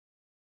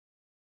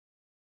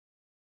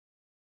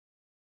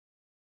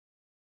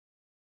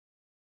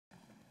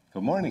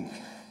Good morning.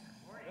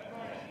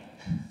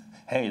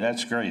 Hey,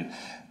 that's great.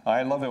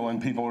 I love it when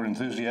people are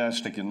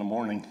enthusiastic in the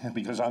morning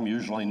because I'm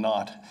usually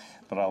not,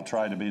 but I'll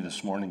try to be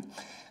this morning.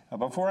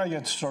 Before I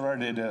get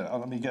started,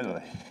 let me get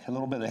a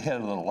little bit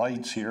ahead of the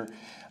lights here.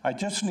 I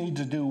just need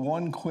to do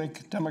one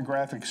quick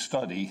demographic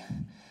study,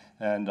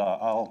 and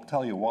I'll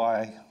tell you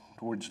why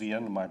towards the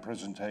end of my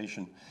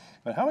presentation.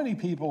 But how many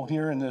people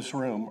here in this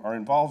room are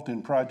involved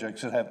in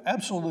projects that have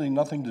absolutely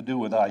nothing to do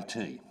with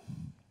IT?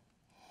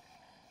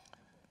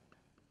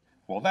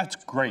 Well, that's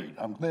great.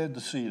 I'm glad to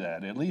see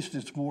that. At least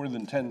it's more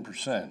than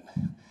 10%,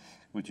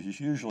 which is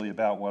usually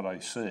about what I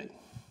see.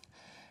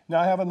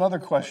 Now, I have another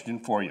question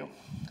for you.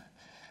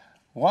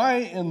 Why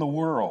in the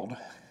world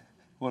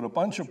would a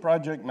bunch of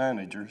project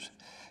managers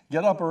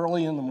get up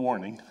early in the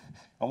morning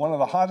on one of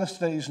the hottest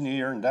days in the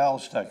year in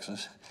Dallas,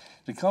 Texas,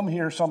 to come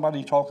hear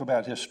somebody talk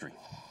about history?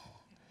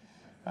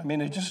 I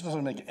mean, it just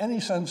doesn't make any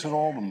sense at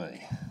all to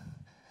me.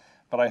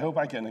 But I hope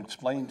I can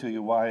explain to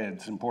you why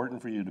it's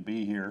important for you to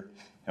be here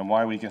and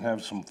why we can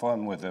have some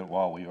fun with it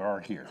while we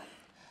are here.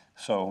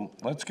 So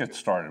let's get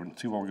started and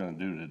see what we're going to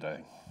do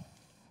today.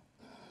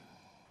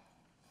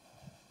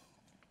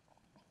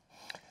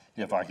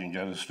 If I can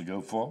get us to go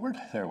forward,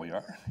 there we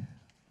are.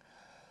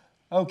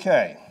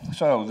 Okay,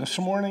 so this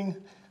morning,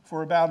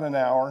 for about an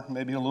hour,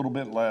 maybe a little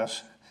bit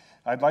less,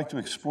 I'd like to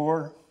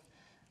explore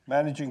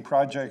managing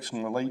projects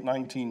in the late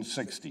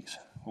 1960s.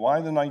 Why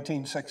the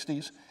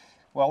 1960s?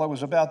 Well, it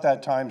was about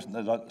that time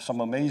that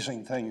some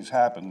amazing things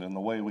happened in the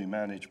way we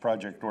manage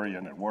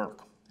project-oriented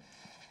work.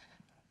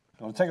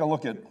 We'll take a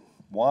look at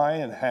why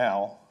and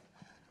how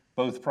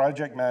both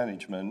project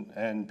management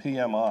and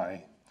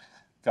PMI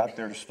got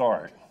their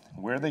start,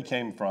 where they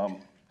came from,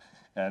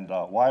 and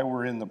why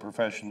we're in the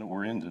profession that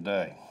we're in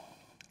today.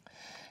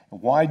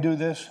 Why do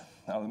this?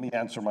 Now, let me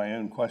answer my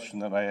own question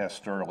that I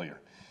asked earlier.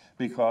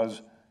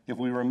 Because if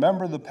we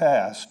remember the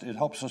past, it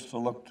helps us to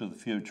look to the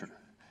future.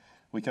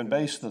 We can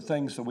base the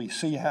things that we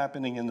see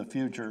happening in the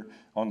future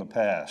on the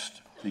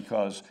past,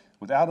 because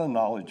without a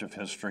knowledge of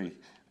history,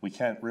 we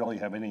can't really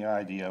have any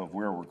idea of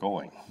where we're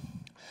going.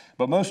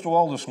 But most of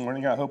all this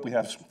morning, I hope we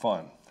have some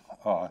fun.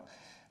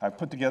 I've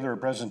put together a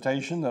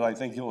presentation that I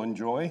think you'll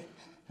enjoy,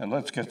 and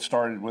let's get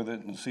started with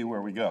it and see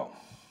where we go.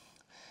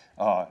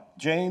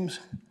 James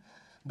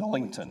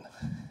Billington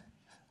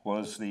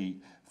was the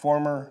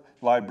former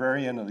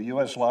librarian of the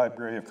U.S.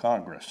 Library of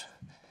Congress,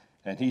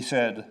 and he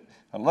said,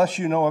 "Unless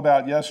you know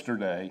about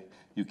yesterday,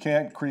 you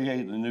can't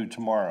create a new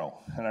tomorrow."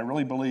 And I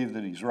really believe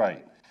that he's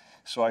right.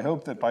 So I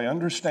hope that by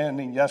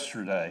understanding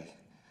yesterday,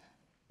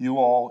 you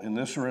all in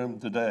this room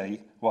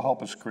today will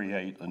help us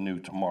create a new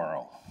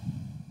tomorrow.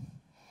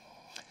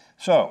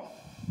 So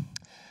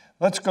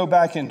let's go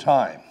back in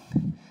time.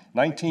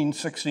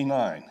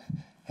 1969.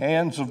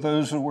 Hands of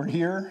those that were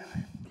here?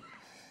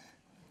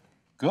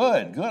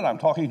 Good. I'm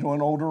talking to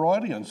an older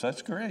audience.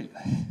 That's great.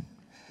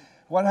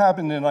 What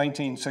happened in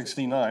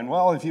 1969?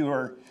 Well, if you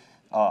were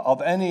of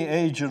any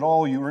age at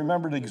all, you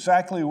remembered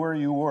exactly where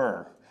you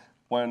were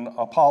when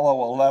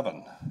Apollo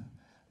 11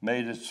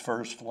 made its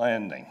first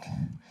landing.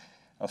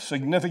 A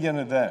significant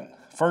event,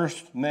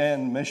 first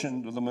manned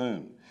mission to the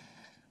moon.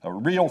 A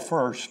real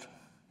first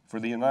for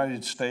the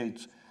United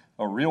States,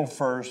 a real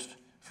first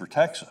for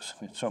Texas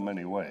in so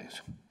many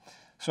ways.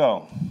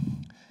 So,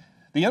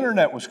 the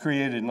internet was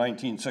created in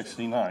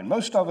 1969.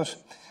 Most of us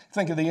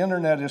think of the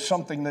internet as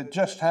something that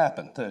just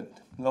happened, that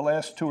in the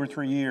last 2 or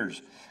 3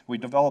 years, we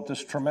developed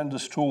this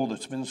tremendous tool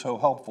that's been so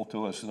helpful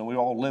to us and that we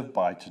all live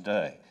by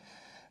today.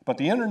 But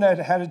the internet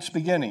had its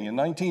beginning in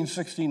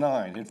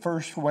 1969. It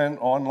first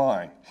went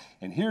online.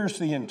 And here's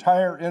the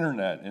entire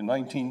internet in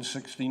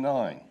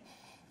 1969.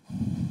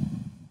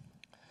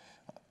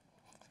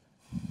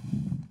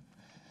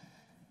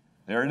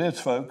 There it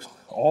is, folks,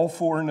 all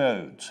 4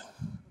 nodes.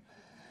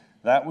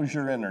 That was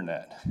your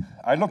internet.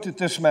 I looked at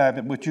this map,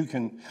 which you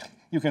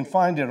can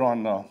find it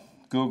on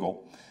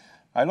Google.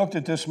 I looked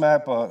at this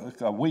map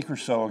a week or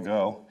so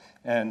ago,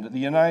 and the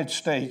United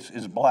States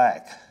is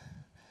black,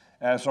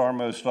 as are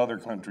most other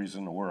countries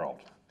in the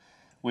world.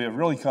 We have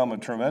really come a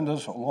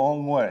tremendous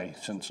long way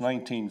since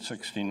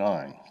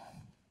 1969.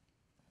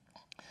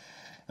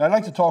 And I'd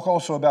like to talk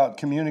also about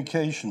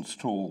communications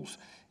tools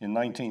in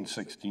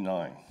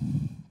 1969.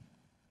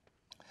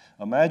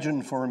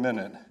 Imagine for a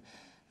minute,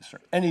 is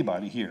there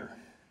anybody here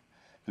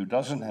who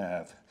doesn't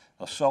have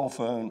a cell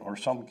phone or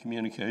some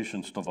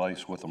communications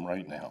device with them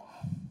right now?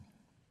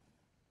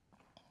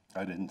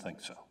 I didn't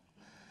think so.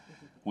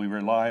 We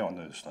rely on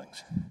those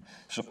things.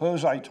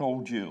 Suppose I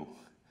told you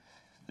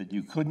that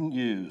you couldn't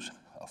use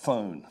a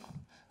phone,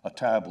 a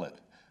tablet,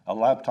 a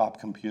laptop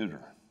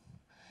computer,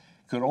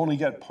 could only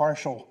get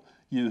partial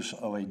use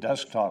of a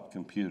desktop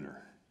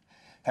computer,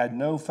 had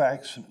no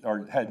fax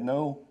or had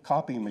no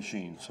copy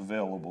machines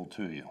available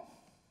to you.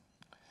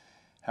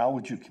 How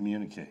would you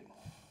communicate?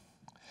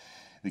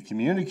 The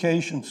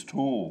communications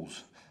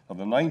tools of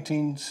the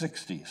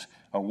 1960s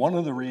are one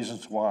of the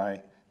reasons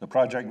why the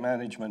project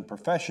management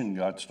profession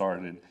got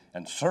started,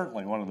 and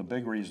certainly one of the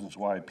big reasons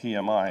why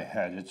PMI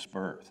had its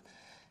birth.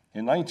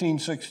 In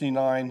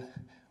 1969,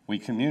 we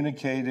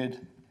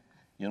communicated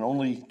in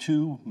only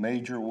two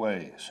major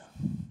ways.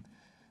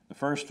 The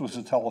first was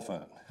the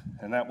telephone,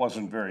 and that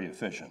wasn't very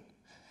efficient.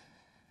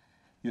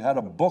 You had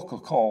to book a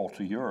call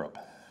to Europe.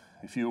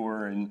 If you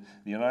were in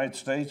the United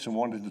States and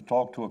wanted to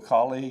talk to a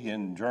colleague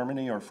in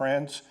Germany or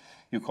France,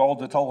 you called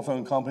the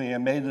telephone company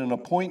and made an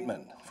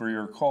appointment for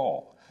your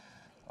call.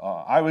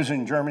 I was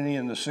in Germany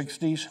in the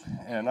 60s,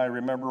 and I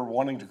remember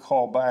wanting to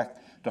call back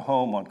to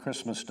home on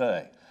Christmas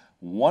Day.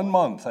 1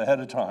 month ahead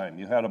of time,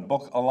 you had to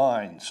book a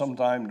line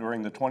sometime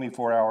during the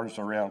 24 hours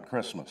around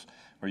Christmas,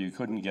 or you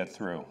couldn't get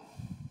through.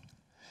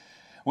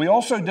 We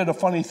also did a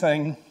funny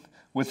thing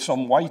with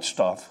some white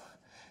stuff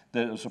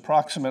that was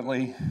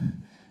approximately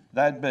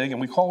that big,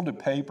 and we called it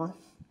paper.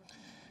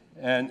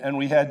 And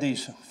we had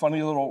these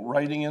funny little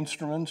writing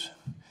instruments,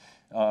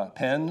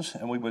 pens,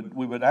 and we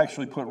would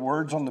actually put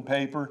words on the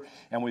paper,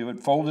 and we would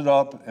fold it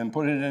up and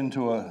put it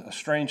into a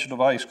strange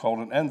device called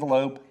an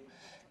envelope,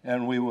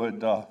 and we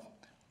would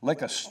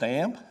lick a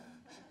stamp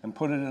and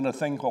put it in a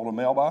thing called a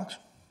mailbox.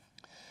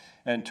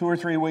 And 2 or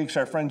 3 weeks,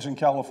 our friends in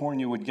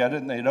California would get it,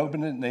 and they'd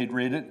open it, and they'd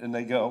read it, and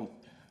they'd go,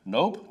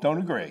 "Nope, don't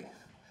agree."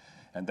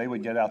 And they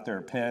would get out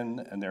their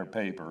pen and their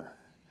paper,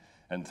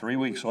 and 3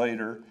 weeks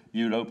later,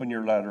 you'd open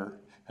your letter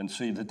and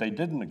see that they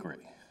didn't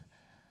agree.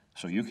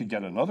 So you could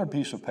get another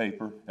piece of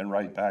paper and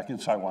write back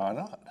and say, "Why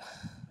not?"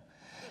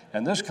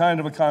 And this kind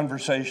of a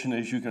conversation,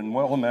 as you can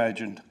well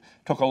imagine,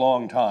 took a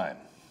long time.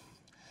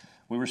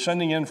 We were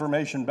sending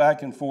information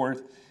back and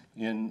forth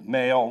in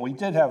mail. We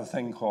did have a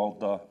thing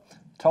called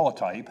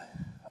teletype.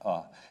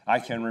 I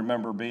can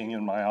remember being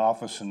in my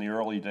office in the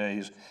early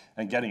days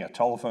and getting a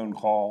telephone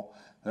call.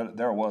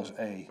 There was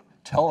a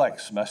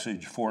telex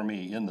message for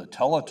me in the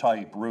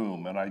teletype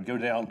room, and I'd go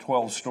down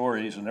 12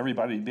 stories, and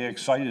everybody'd be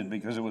excited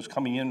because it was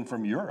coming in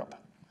from Europe.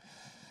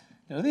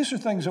 You know, these are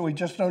things that we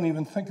just don't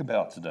even think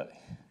about today.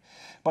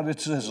 But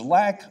it's this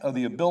lack of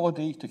the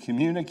ability to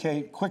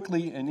communicate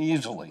quickly and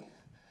easily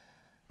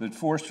that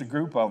forced a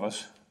group of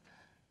us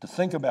to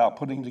think about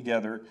putting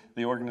together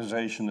the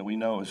organization that we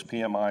know as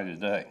PMI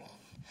today.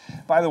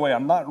 By the way,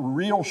 I'm not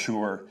real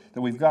sure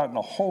that we've gotten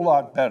a whole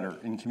lot better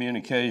in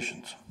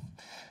communications.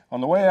 On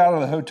the way out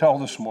of the hotel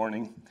this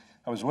morning,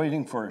 I was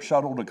waiting for a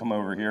shuttle to come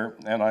over here,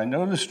 and I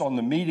noticed on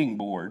the meeting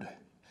board,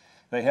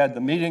 they had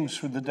the meetings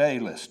for the day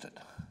listed.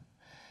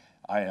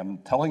 I am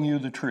telling you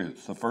the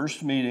truth. The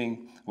first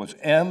meeting was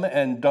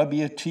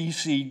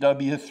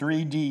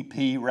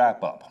M&WTCW3DP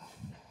wrap-up.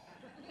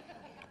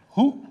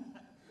 Who?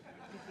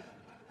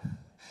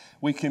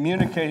 We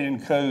communicate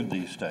in code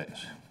these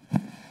days.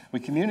 We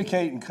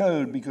communicate in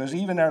code because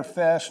even our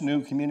fast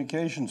new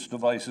communications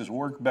devices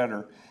work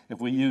better if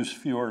we use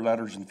fewer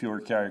letters and fewer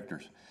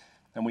characters.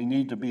 And we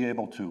need to be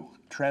able to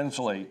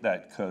translate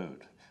that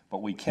code.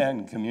 But we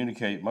can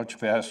communicate much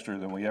faster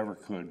than we ever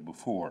could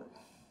before.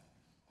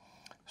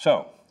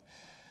 So,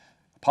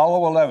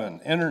 Apollo 11,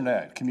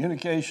 internet,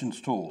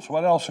 communications tools.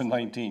 What else in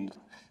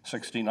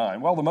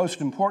 1969? Well, the most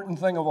important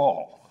thing of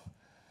all,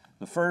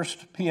 the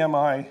first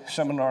PMI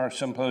seminar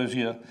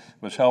symposia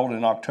was held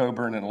in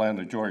October in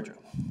Atlanta, Georgia.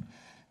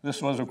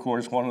 This was, of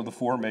course, one of the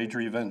 4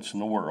 major events in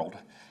the world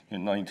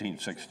in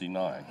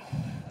 1969.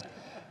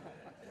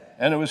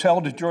 And it was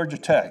held at Georgia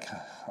Tech.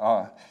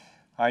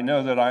 I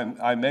know that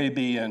I may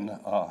be in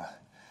a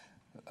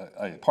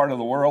part of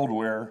the world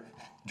where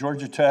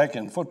Georgia Tech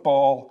and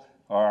football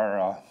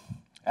are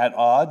at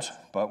odds,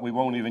 but we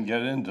won't even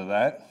get into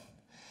that.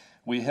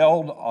 We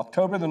held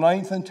October the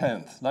 9th and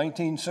 10th,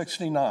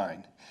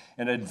 1969,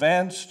 an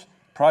advanced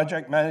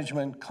project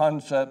management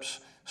concepts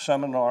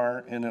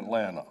seminar in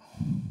Atlanta.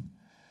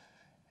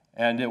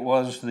 And it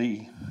was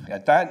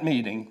at that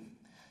meeting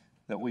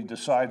that we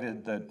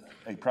decided that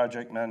a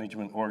project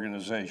management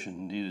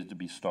organization needed to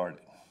be started.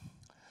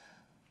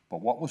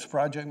 But what was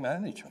project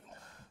management?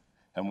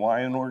 And why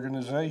an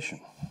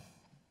organization?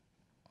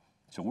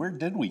 So where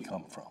did we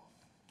come from?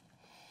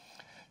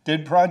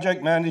 Did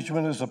project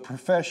management as a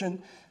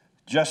profession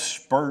just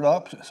spurt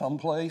up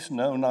someplace?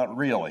 No, not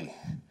really.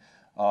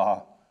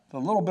 The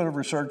little bit of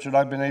research that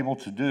I've been able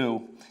to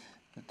do,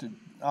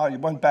 I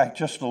went back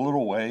just a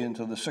little way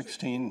into the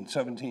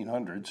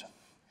 1700s.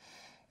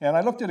 And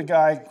I looked at a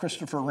guy,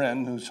 Christopher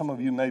Wren, who some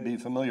of you may be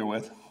familiar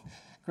with.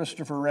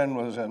 Christopher Wren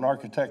was an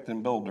architect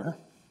and builder.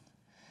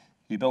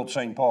 He built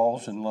St.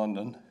 Paul's in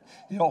London.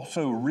 He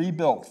also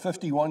rebuilt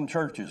 51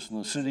 churches in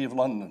the city of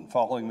London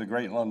following the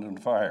Great London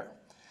Fire.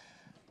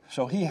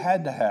 So he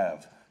had to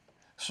have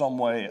some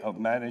way of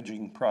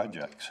managing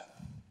projects.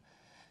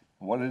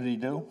 What did he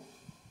do?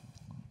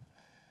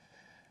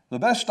 The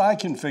best I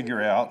can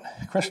figure out,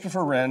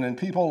 Christopher Wren and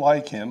people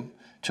like him,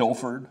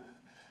 Tilford,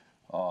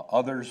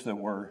 others that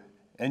were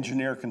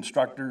engineer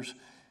constructors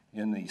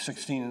in the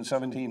 16 and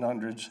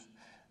 1700s,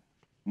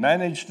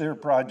 managed their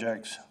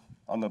projects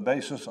on the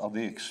basis of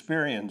the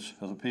experience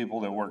of the people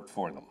that worked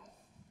for them.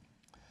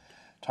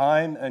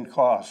 Time and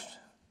cost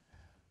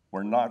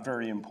were not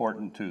very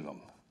important to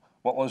them.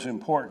 What was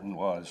important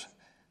was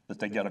that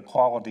they get a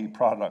quality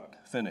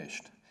product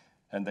finished.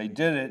 And they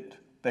did it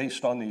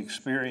based on the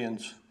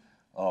experience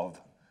of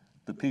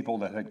the people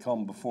that had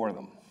come before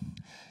them.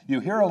 You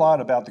hear a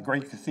lot about the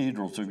great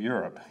cathedrals of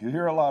Europe. You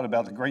hear a lot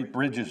about the great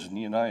bridges in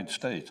the United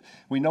States.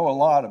 We know a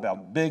lot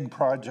about big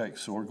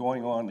projects that were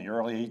going on in the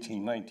early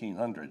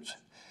 1900s.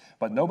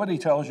 But nobody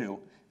tells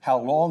you how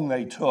long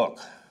they took,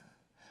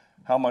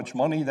 how much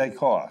money they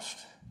cost,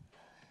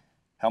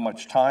 how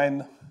much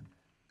time,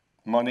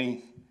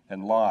 money,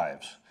 and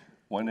lives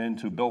went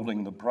into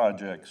building the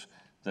projects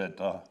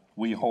that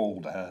we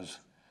hold as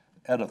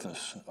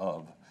edifice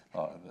of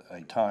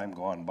a time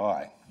gone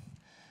by.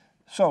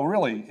 So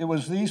really, it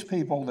was these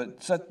people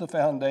that set the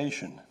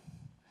foundation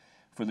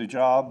for the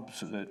jobs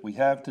that we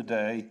have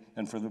today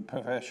and for the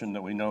profession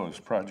that we know as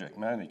project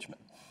management.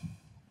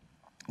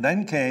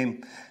 Then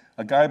came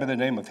a guy by the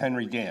name of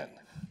Henry Gantt.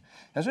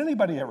 Has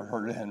anybody ever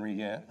heard of Henry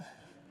Gantt?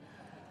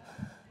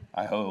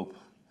 I hope.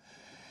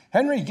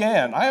 Henry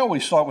Gantt, I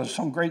always thought was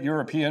some great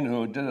European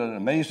who did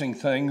amazing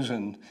things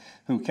and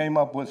who came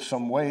up with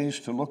some ways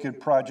to look at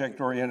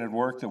project-oriented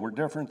work that were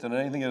different than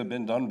anything that had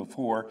been done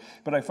before.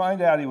 But I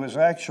find out he was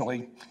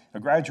actually a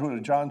graduate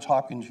of Johns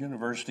Hopkins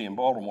University in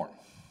Baltimore.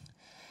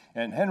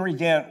 And Henry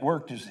Gantt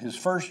worked, his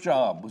first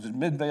job was at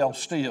Midvale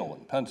Steel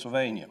in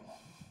Pennsylvania.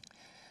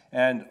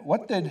 And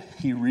what did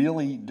he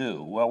really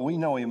do? Well, we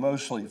know him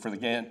mostly for the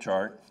Gantt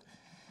chart,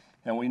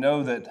 and we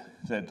know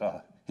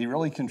that he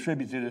really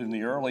contributed in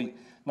the early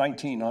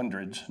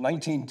 1900s.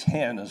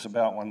 1910 is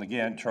about when the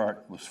Gantt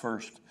chart was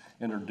first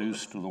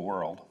introduced to the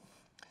world.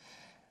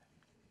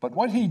 But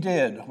what he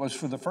did was,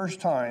 for the first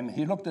time,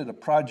 he looked at the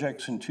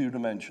projects in two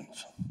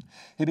dimensions.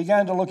 He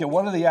began to look at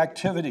what are the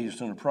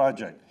activities in a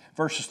project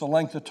versus the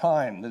length of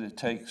time that it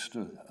takes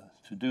to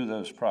do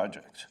those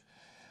projects.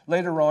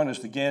 Later on, as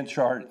the Gantt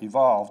chart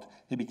evolved,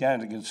 he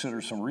began to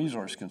consider some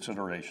resource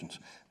considerations.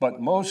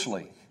 But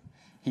mostly,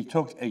 he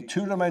took a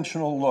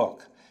two-dimensional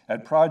look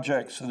at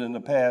projects that in the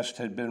past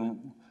had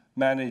been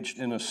managed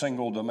in a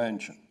single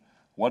dimension.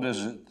 What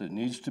is it that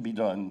needs to be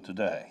done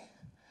today?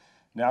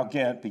 Now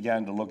Gantt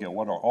began to look at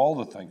what are all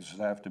the things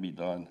that have to be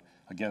done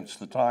against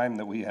the time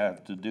that we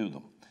have to do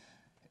them.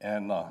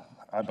 And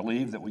I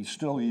believe that we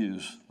still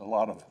use a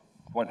lot of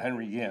what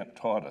Henry Gantt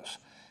taught us.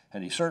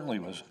 And he certainly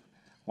was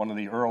one of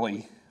the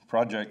early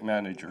project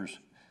managers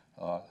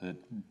that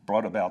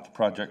brought about the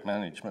project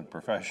management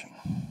profession.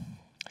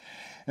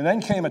 And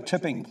then came a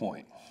tipping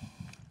point.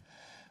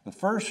 The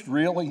first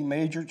really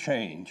major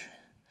change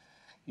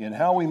in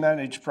how we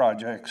manage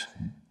projects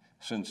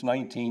since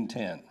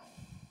 1910.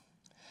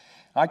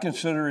 I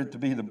consider it to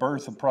be the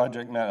birth of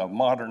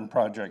modern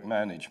project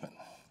management.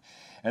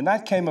 And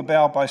that came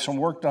about by some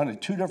work done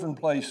at two different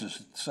places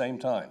at the same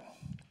time.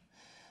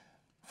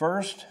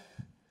 First,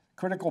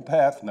 critical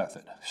path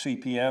method,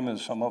 CPM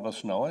as some of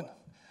us know it,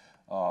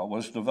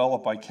 was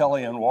developed by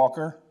Kelly and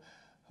Walker,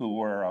 who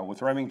were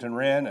with Remington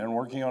Rand and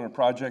working on a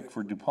project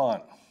for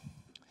DuPont.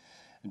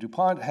 And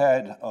DuPont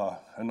had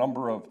a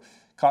number of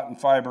cotton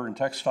fiber and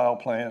textile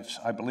plants,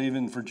 I believe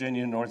in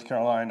Virginia and North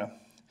Carolina,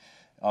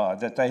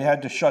 that they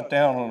had to shut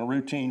down on a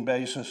routine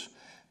basis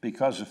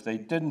because if they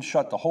didn't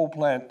shut the whole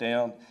plant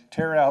down,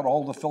 tear out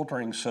all the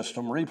filtering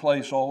system,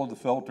 replace all of the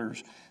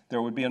filters,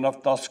 there would be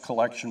enough dust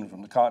collection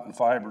from the cotton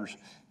fibers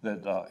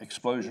that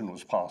explosion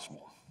was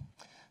possible.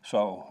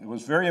 So it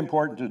was very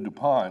important to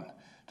DuPont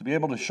to be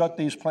able to shut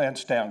these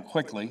plants down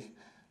quickly,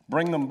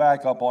 bring them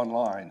back up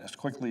online as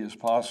quickly as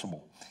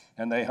possible.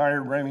 And they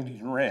hired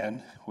Remington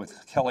Rand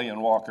with Kelly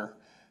and Walker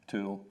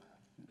to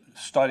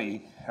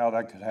study how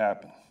that could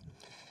happen.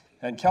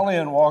 And Kelly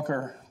and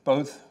Walker,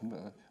 both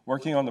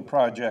working on the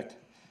project,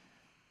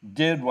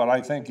 did what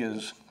I think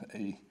is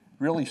a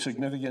really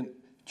significant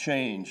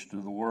change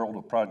to the world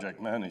of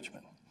project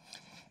management.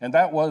 And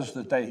that was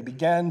that they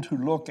began to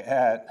look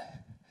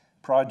at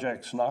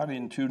projects not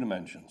in two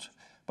dimensions,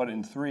 but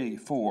in 3,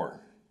 4,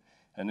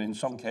 and in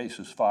some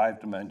cases 5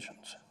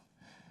 dimensions.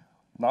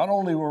 Not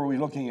only were we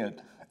looking at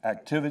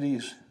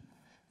activities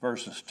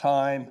versus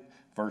time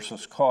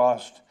versus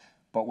cost,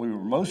 but we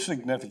were most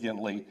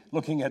significantly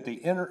looking at the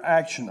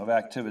interaction of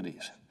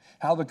activities,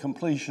 how the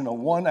completion of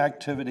one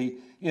activity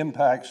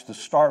impacts the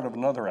start of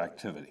another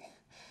activity.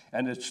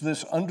 And it's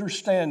this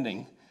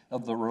understanding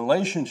of the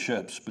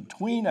relationships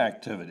between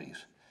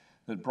activities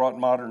that brought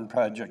modern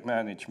project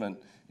management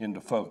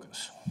into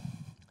focus.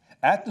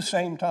 At the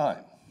same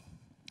time,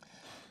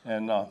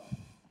 and a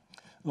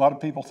lot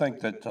of people think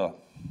that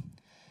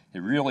it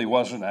really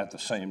wasn't at the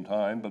same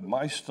time, but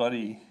my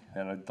study,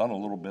 and I've done a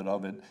little bit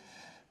of it,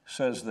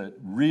 says that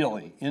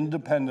really,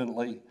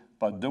 independently,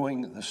 by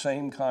doing the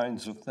same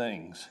kinds of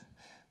things,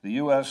 the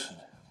U.S.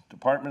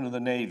 Department of the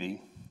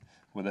Navy,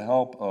 with the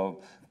help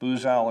of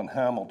Booz Allen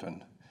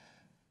Hamilton,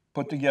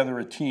 put together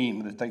a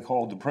team that they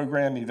called the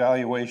Program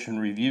Evaluation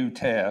Review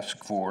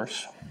Task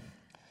Force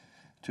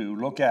to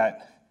look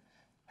at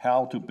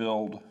how to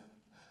build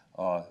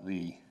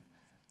the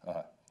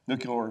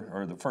nuclear,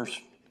 or the first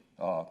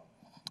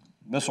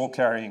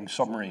missile-carrying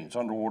submarines,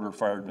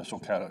 underwater-fired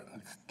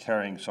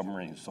missile-carrying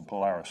submarines, the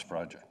Polaris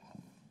project.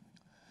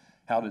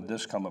 How did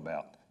this come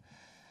about?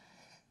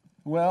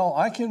 Well,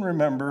 I can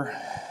remember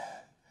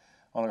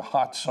on a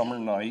hot summer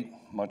night,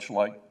 much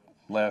like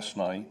last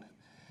night,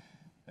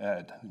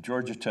 at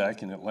Georgia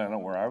Tech in Atlanta,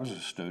 where I was a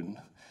student,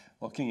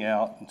 looking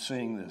out and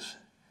seeing this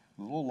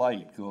little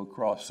light go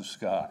across the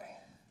sky.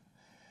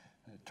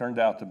 It turned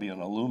out to be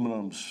an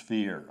aluminum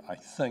sphere. I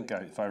think,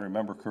 if I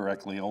remember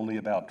correctly, only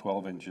about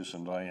 12 inches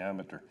in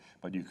diameter,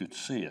 but you could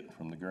see it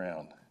from the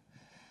ground.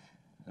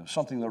 It was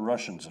something the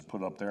Russians had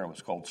put up there. It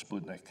was called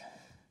Sputnik.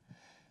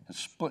 And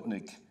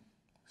Sputnik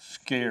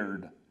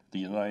scared the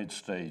United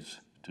States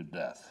to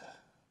death.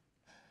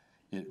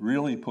 It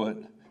really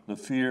put the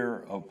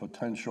fear of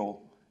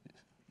potential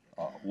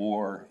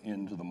war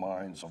into the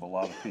minds of a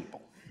lot of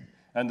people.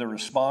 And the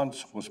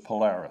response was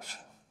Polaris,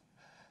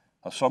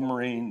 a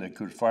submarine that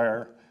could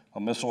fire a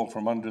missile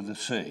from under the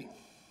sea.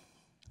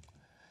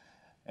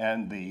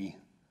 And the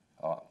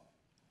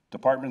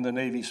Department of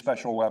the Navy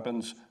Special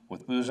Weapons,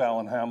 with Booz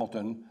Allen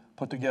Hamilton,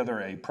 put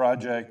together a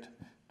project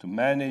to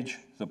manage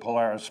the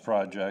Polaris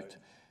project,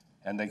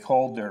 and they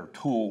called their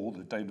tool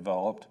that they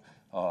developed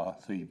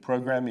the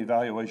Program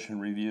Evaluation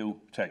Review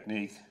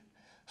Technique.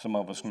 Some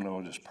of us know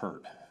it as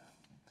PERT.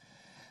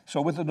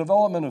 So with the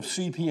development of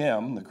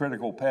CPM, the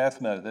critical path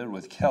method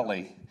with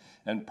Kelly,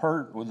 and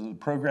PERT with the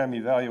Program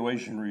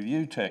Evaluation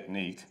Review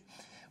Technique,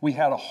 we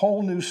had a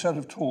whole new set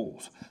of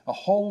tools, a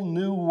whole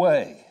new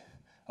way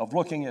of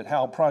looking at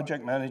how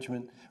project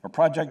management or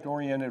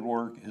project-oriented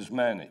work is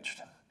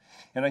managed.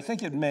 And I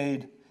think it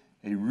made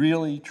a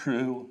really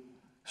true,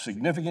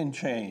 significant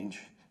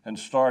change and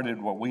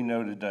started what we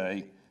know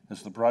today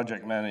as the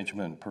project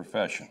management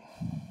profession.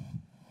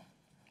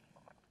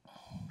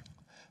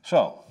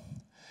 So,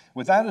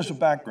 with that as a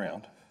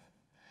background,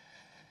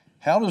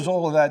 how does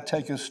all of that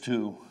take us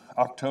to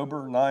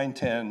October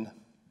 9-10,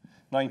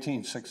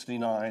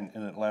 1969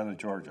 in Atlanta,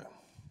 Georgia?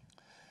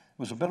 It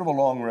was a bit of a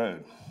long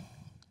road.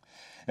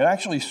 It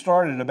actually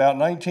started about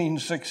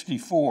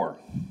 1964.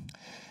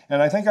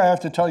 And I think I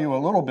have to tell you a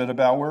little bit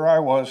about where I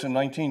was in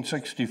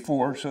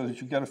 1964 so that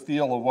you get a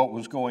feel of what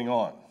was going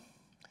on.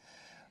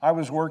 I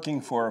was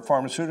working for a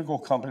pharmaceutical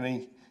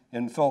company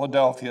in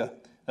Philadelphia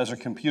as a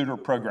computer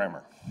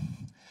programmer.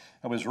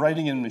 I was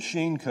writing in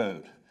machine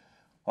code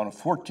on a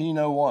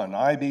 1401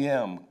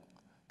 IBM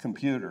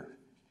computer.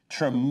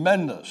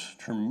 Tremendous,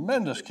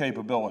 tremendous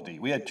capability.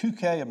 We had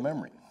 2K of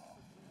memory.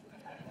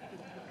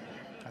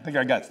 I think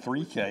I got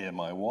 3K in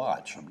my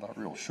watch, I'm not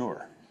real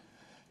sure.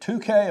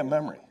 2K of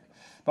memory.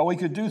 But we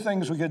could do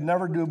things we could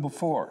never do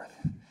before.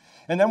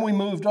 And then we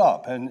moved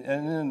up, and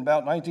in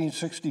about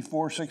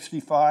 1964,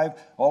 65,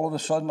 all of a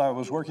sudden I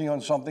was working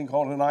on something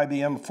called an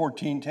IBM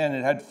 1410.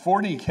 It had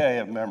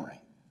 40K of memory.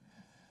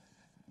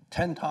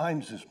 10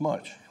 times as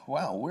much.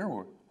 Wow,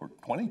 we're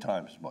 20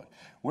 times as much.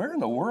 Where in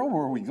the world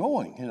were we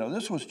going? You know,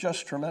 this was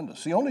just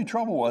tremendous. The only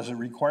trouble was it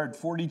required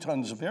 40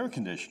 tons of air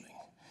conditioning,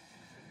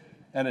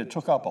 and it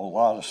took up a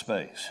lot of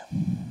space.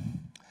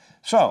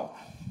 So,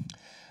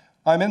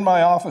 I'm in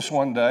my office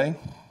one day.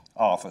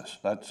 Office,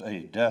 that's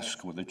a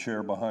desk with a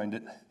chair behind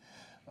it.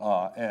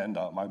 And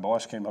my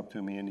boss came up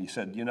to me and he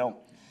said, you know,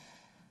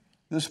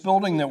 this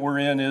building that we're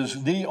in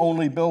is the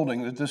only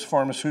building that this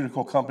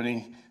pharmaceutical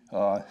company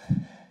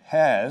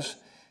has,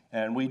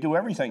 and we do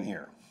everything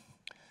here.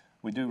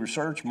 We do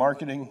research,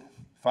 marketing,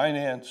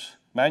 finance,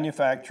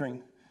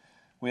 manufacturing.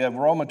 We have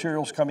raw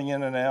materials coming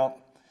in and out,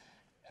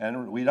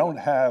 and we don't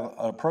have an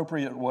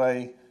appropriate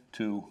way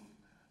to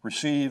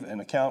receive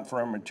and account for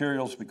our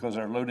materials because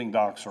our loading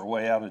docks are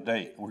way out of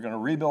date. We're going to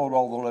rebuild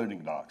all the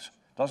loading docks.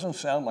 Doesn't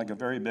sound like a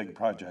very big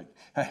project.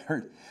 I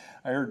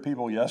heard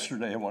people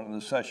yesterday in one of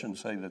the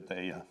sessions say that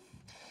they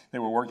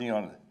were working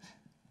on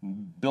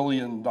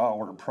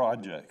billion-dollar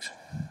projects.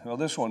 Well,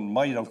 this one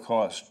might have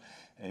cost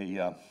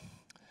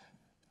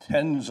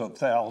tens of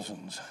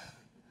thousands,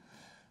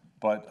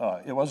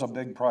 but it was a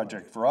big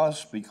project for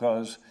us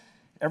because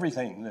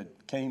everything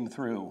that came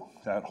through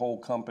that whole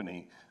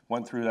company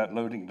went through that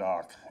loading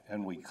dock,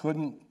 and we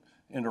couldn't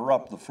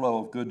interrupt the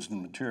flow of goods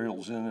and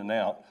materials in and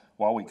out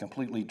while we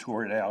completely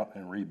tore it out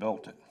and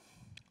rebuilt it.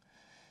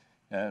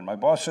 And my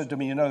boss said to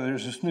me, you know,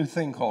 there's this new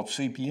thing called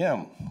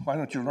CPM. Why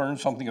don't you learn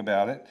something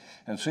about it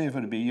and see if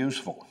it would be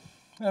useful?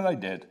 And I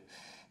did.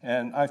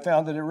 And I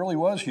found that it really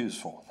was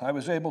useful. I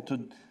was able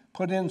to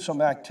put in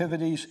some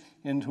activities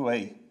into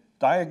a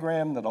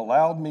diagram that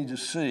allowed me to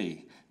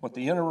see what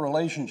the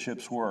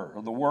interrelationships were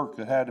of the work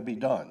that had to be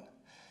done.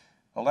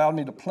 Allowed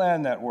me to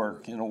plan that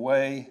work in a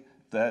way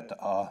that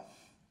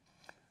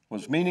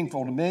was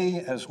meaningful to me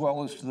as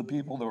well as to the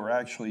people that were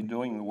actually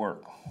doing the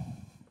work.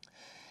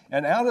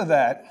 And out of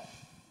that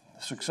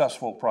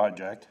successful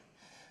project,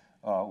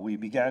 we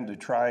began to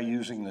try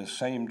using the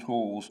same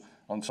tools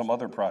on some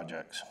other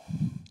projects,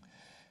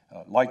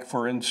 like,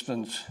 for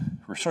instance,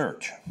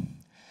 research.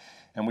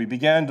 And we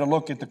began to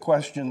look at the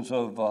questions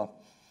of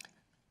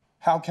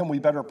how can we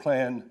better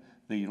plan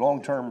the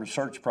long-term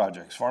research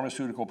projects.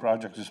 Pharmaceutical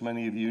projects, as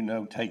many of you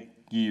know, take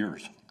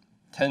years,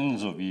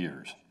 tens of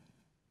years,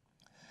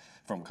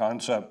 from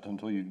concept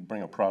until you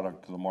bring a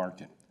product to the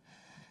market.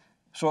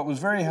 So it was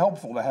very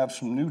helpful to have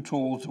some new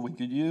tools that we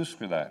could use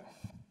for that.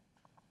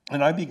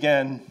 And I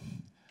began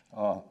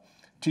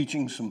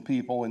teaching some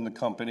people in the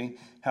company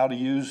how to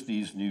use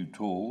these new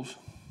tools.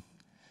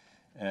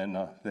 and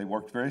they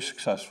worked very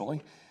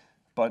successfully,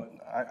 but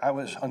I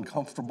was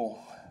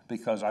uncomfortable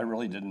because I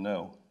really didn't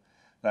know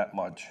that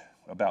much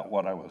about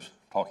what I was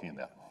talking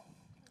about.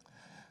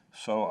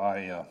 So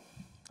I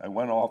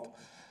went off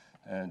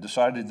and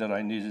decided that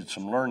I needed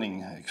some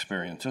learning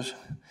experiences,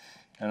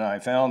 and I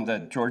found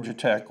that Georgia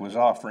Tech was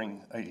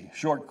offering a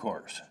short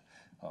course.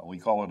 We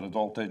call it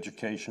adult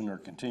education or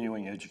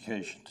continuing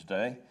education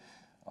today,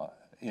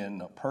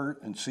 in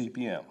PERT and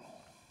CPM.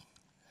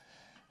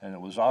 And it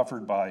was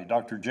offered by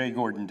Dr. J.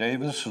 Gordon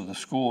Davis of the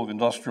School of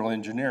Industrial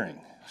Engineering.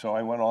 So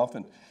I went off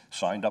and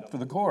signed up for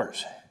the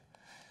course.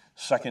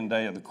 Second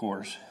day of the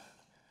course,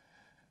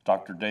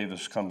 Dr.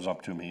 Davis comes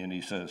up to me and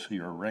he says,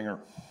 "You're a ringer."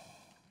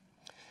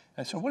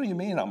 I said, "What do you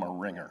mean I'm a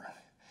ringer?"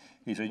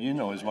 He said, "You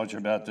know as much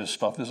about this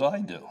stuff as I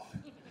do."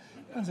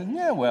 I said,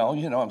 "Yeah, well,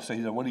 you know," I'm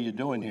saying, "What are you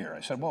doing here?"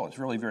 I said, "Well, it's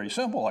really very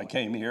simple. I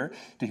came here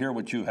to hear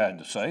what you had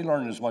to say,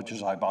 learn as much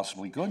as I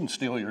possibly could, and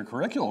steal your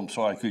curriculum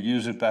so I could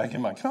use it back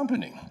in my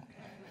company."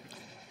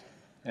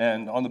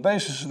 And on the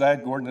basis of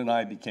that, Gordon and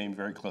I became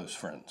very close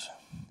friends.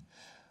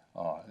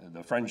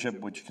 The friendship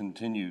which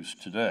continues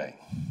today.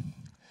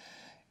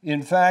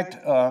 In fact,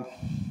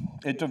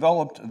 it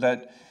developed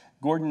that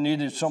Gordon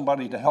needed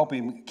somebody to help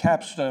him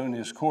capstone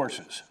his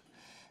courses.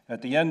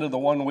 At the end of the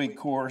one-week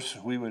course,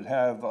 we would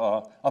have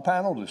a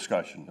panel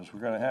discussion, as we're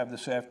going to have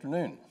this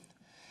afternoon.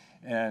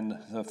 And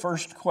the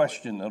first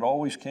question that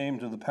always came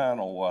to the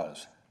panel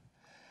was,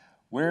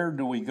 where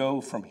do we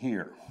go from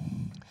here?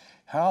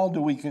 How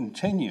do we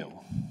continue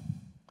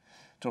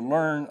to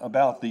learn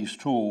about these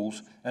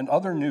tools and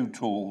other new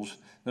tools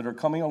that are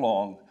coming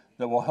along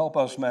that will help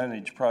us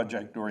manage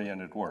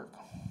project-oriented work?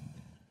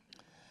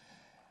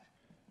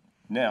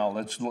 Now,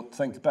 let's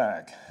think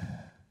back.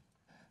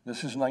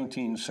 This is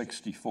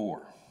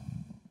 1964.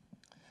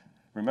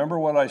 Remember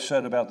what I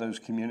said about those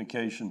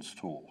communications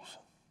tools.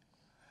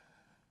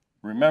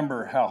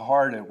 Remember how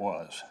hard it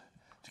was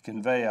to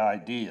convey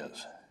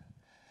ideas.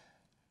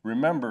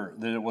 Remember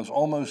that it was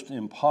almost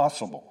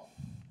impossible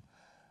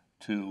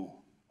to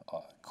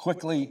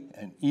quickly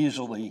and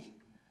easily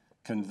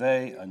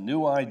convey a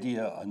new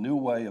idea, a new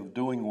way of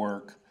doing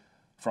work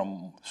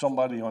from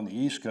somebody on the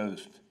East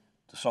Coast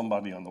to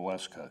somebody on the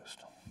West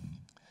Coast.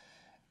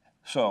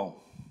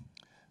 So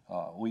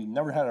we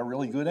never had a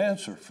really good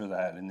answer for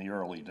that in the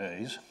early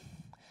days.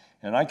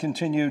 And I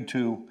continued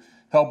to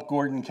help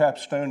Gordon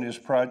capstone his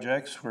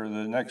projects for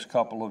the next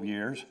couple of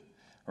years,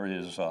 or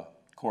his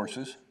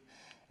courses.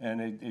 And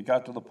it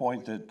got to the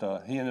point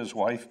that he and his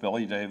wife,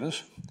 Billy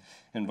Davis,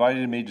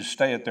 invited me to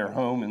stay at their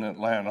home in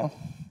Atlanta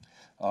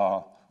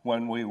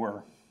when we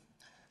were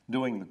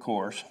doing the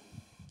course.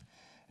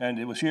 And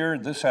it was here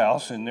at this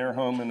house in their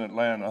home in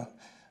Atlanta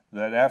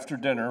that after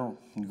dinner,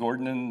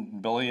 Gordon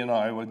and Billy and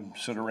I would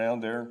sit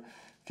around their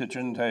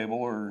kitchen table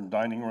or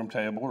dining room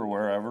table or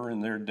wherever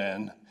in their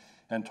den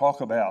and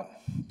talk about,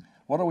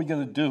 what are we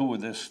going to do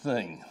with this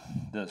thing,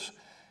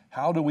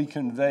 how do we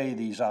convey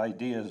these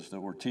ideas that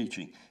we're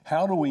teaching?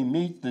 How do we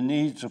meet the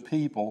needs of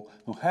people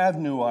who have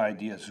new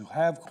ideas, who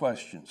have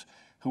questions,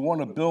 who want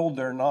to build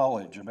their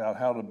knowledge about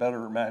how to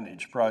better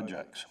manage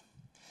projects?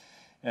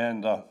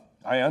 And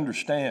I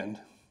understand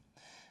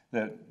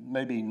that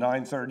maybe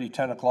 9:30,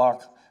 10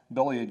 o'clock,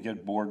 Billy would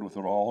get bored with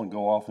it all and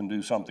go off and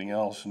do something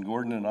else, and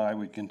Gordon and I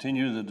would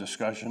continue the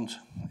discussions,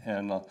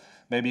 and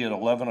maybe at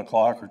 11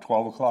 o'clock or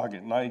 12 o'clock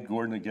at night,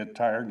 Gordon would get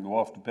tired and go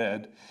off to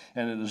bed,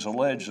 and it is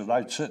alleged that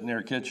I'd sit in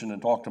their kitchen and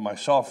talk to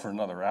myself for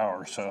another hour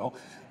or so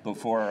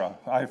before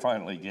I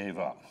finally gave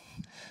up.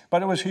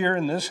 But it was here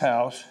in this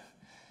house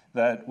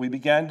that we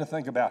began to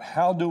think about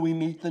how do we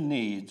meet the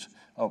needs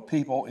of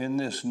people in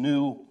this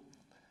new,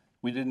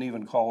 we didn't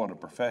even call it a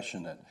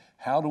profession then,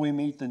 how do we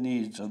meet the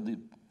needs of the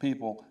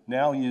people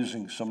now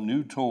using some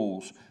new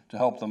tools to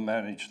help them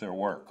manage their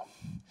work?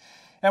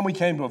 And we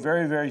came to a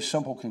very, very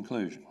simple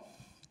conclusion.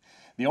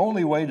 The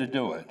only way to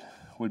do it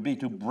would be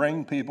to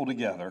bring people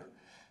together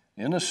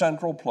in a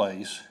central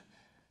place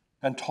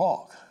and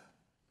talk,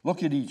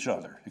 look at each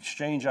other,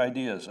 exchange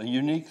ideas, a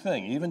unique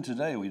thing. Even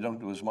today, we don't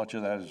do as much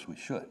of that as we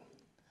should.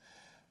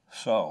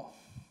 So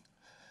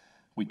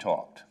we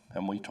talked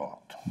and we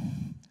talked.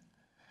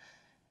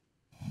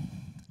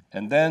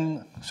 And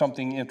then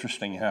something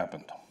interesting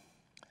happened.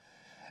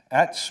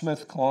 At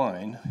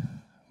SmithKline,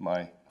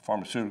 my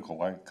pharmaceutical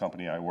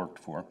company I worked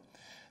for,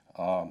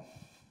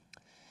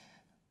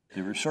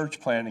 the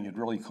research planning had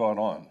really caught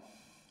on.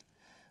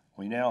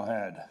 We now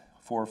had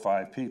 4 or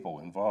 5 people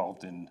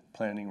involved in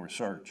planning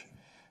research,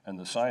 and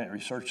the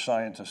research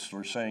scientists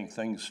were saying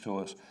things to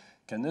us,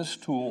 can this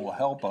tool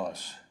help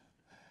us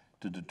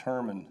to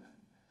determine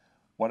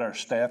what our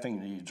staffing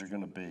needs are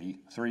going to be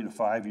 3 to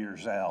 5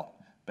 years out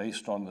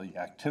based on the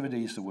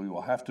activities that we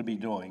will have to be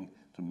doing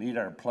to meet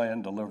our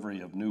planned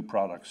delivery of new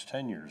products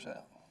 10 years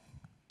out?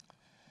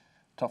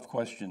 Tough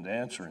question to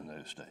answer in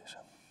those days.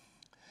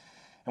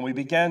 And we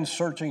began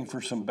searching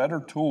for some better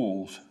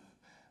tools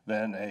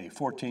than a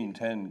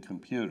 1410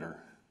 computer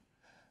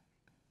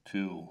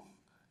to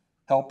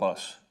help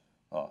us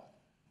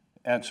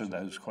answer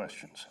those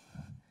questions.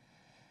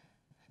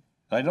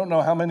 I don't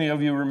know how many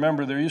of you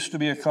remember, there used to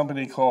be a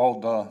company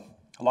called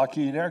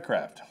Lockheed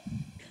Aircraft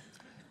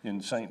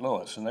in St.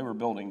 Louis, and they were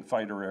building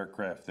fighter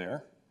aircraft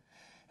there,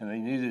 and they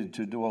needed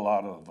to do a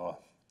lot of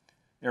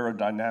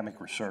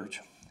aerodynamic research.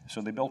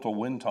 So they built a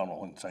wind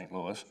tunnel in St.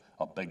 Louis,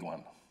 a big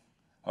one,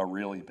 a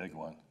really big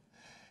one.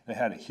 They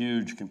had a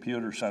huge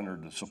computer center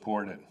to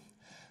support it.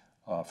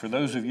 For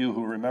those of you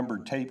who remember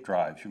tape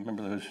drives, you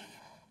remember those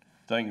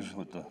things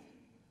with the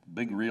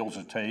big reels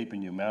of tape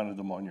and you mounted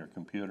them on your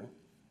computer?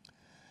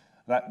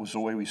 That was the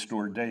way we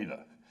stored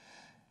data.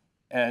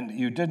 And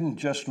you didn't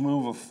just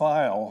move a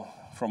file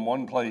from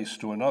one place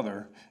to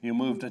another, you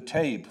moved a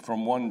tape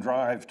from one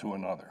drive to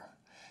another.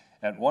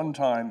 At one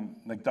time,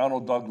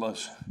 McDonnell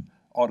Douglas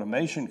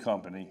Automation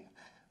Company,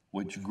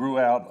 which grew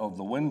out of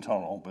the wind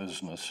tunnel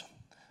business,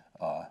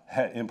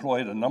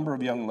 employed a number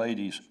of young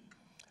ladies.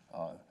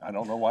 I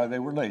don't know why they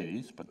were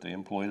ladies, but they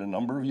employed a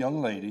number of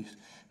young ladies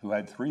who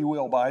had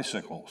three-wheel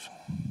bicycles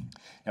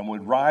and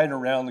would ride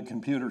around the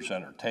computer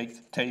center,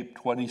 take tape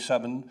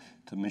 27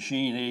 to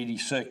machine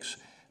 86,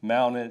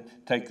 mount it,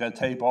 take that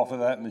tape off of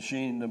that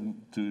machine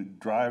to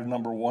drive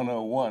number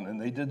 101. And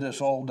they did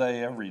this all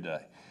day, every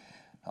day.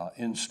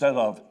 Instead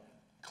of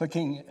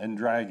clicking and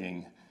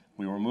dragging,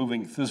 we were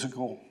moving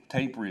physical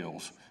tape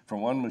reels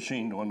from one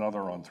machine to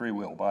another on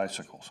three-wheel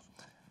bicycles.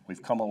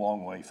 We've come a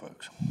long way,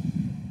 folks.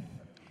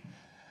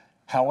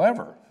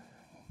 However,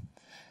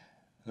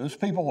 those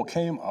people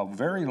came a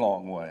very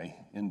long way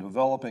in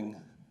developing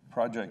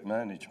project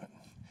management.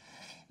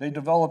 They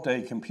developed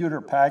a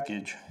computer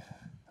package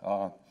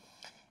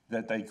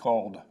that they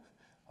called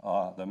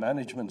the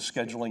Management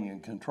Scheduling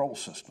and Control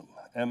System,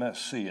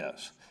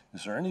 MSCS.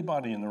 Is there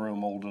anybody in the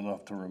room old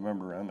enough to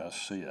remember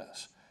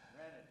MSCS?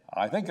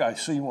 I think I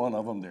see one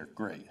of them. They're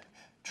great.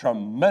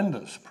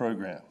 Tremendous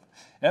program.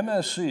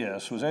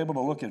 MSCS was able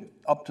to look at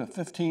up to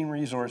 15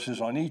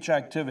 resources on each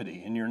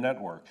activity in your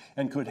network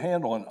and could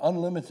handle an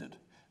unlimited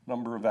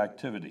number of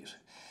activities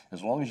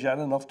as long as you had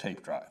enough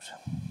tape drives.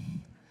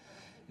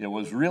 It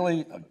was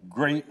really a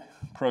great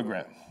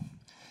program.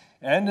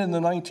 And in the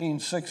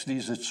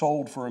 1960s, it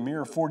sold for a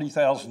mere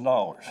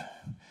 $40,000,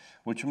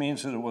 which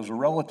means that it was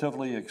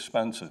relatively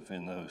expensive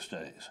in those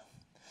days.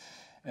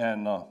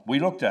 And we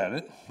looked at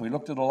it. We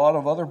looked at a lot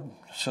of other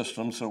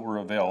systems that were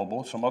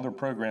available, some other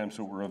programs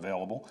that were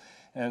available,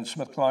 and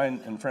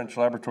SmithKline and French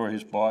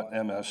Laboratories bought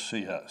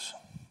MSCS.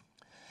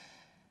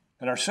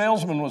 And our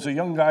salesman was a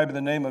young guy by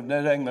the name of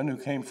Ned Engman, who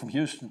came from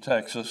Houston,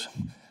 Texas,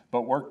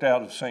 but worked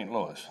out of St.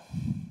 Louis.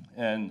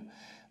 And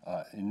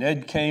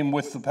Ned came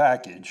with the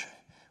package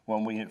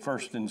when we had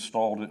first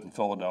installed it in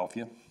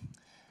Philadelphia,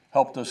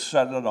 helped us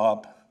set it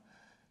up,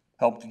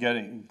 helped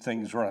getting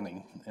things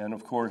running. And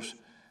of course,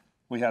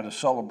 we had to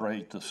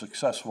celebrate the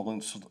successful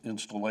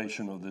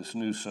installation of this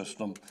new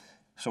system,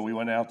 so we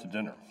went out to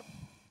dinner.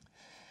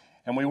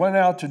 And we went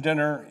out to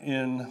dinner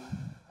in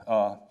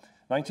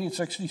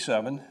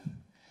 1967.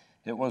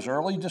 It was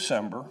early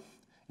December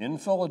in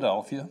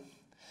Philadelphia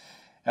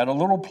at a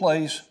little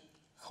place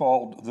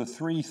called the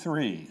Three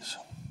Threes.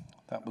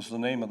 That was the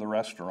name of the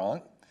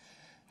restaurant.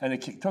 And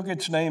it took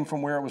its name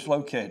from where it was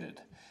located.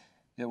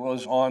 It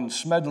was on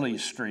Smedley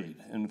Street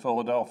in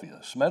Philadelphia.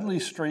 Smedley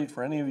Street,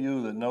 for any of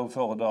you that know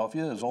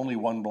Philadelphia, is only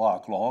 1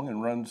 block long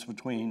and runs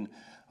between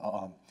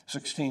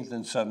 16th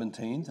and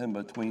 17th and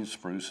between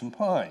Spruce and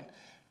Pine.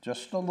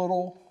 Just a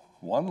little,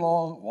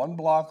 one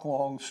block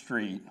long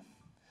street,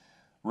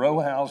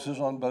 row houses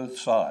on both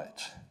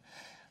sides.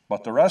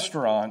 But the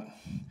restaurant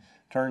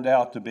turned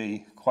out to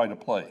be quite a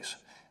place.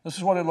 This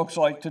is what it looks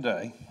like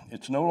today.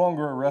 It's no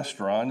longer a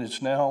restaurant.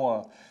 It's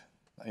now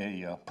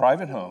a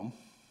private home.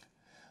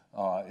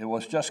 It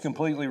was just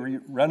completely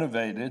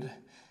renovated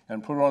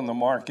and put on the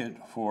market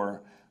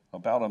for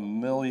about $1.5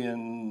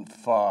 million,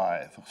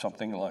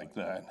 something like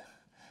that.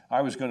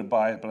 I was going to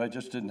buy it, but I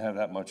just didn't have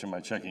that much in my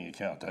checking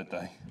account that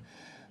day.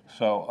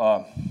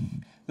 So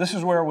this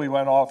is where we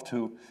went off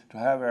to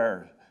have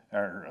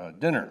our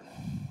dinner.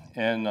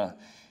 And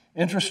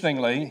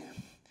interestingly,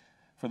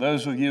 for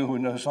those of you who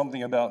know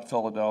something about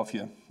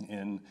Philadelphia,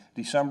 in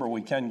December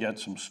we can get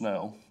some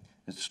snow.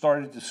 It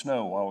started to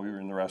snow while we were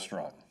in the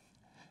restaurant.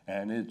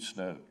 And it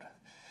snowed.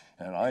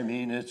 And I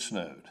mean it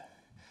snowed.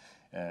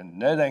 And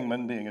Ned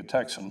Engman, being a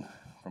Texan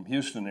from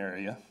Houston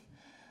area,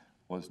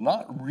 was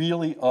not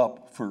really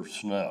up for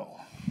snow.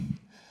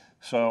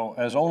 So,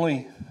 as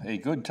only a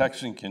good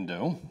Texan can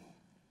do,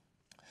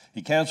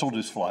 he canceled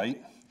his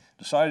flight,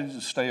 decided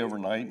to stay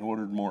overnight, and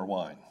ordered more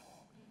wine.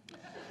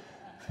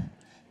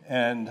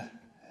 And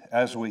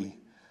as we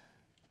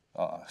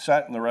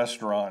sat in the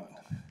restaurant,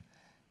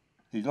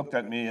 he looked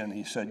at me and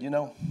he said, "You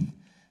know,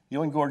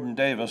 you and Gordon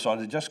Davis ought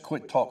to just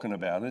quit talking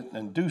about it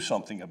and do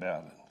something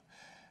about it.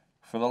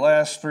 For the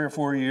last 3 or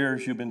 4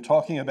 years, you've been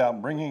talking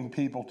about bringing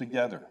people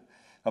together,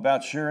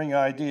 about sharing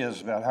ideas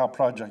about how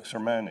projects are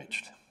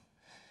managed,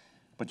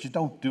 but you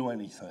don't do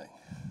anything.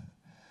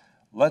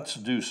 Let's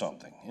do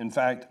something. In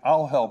fact,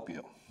 I'll help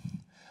you.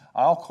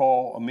 I'll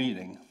call a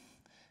meeting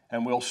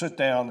and we'll sit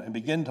down and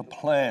begin to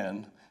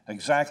plan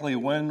exactly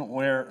when,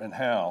 where, and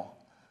how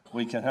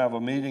we can have a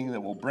meeting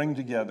that will bring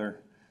together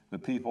the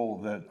people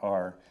that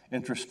are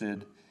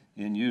interested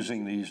in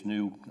using these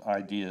new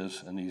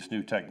ideas and these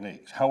new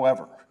techniques.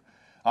 However,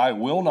 I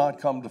will not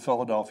come to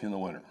Philadelphia in the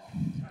winter.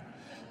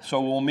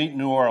 So we'll meet in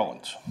New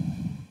Orleans.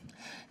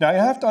 Now, you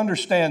have to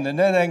understand that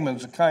Ned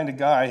Engman's the kind of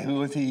guy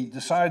who, if he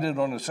decided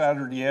on a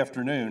Saturday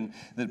afternoon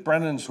that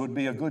Brennan's would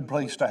be a good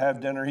place to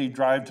have dinner, he'd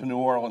drive to New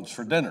Orleans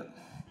for dinner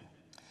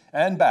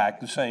and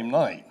back the same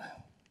night.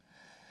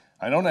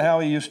 I don't know how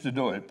he used to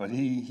do it, but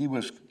he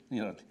was,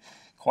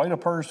 quite a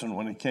person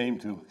when it came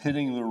to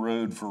hitting the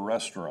road for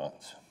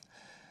restaurants.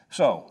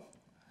 So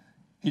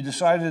he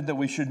decided that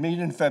we should meet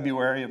in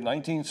February of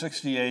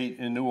 1968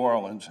 in New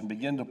Orleans and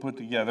begin to put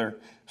together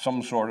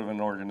some sort of an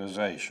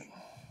organization.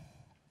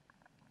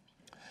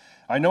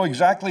 I know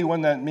exactly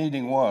when that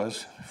meeting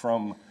was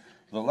from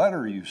the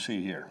letter you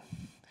see here,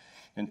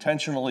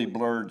 intentionally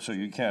blurred so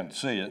you can't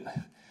see it,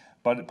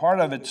 but part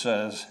of it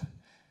says,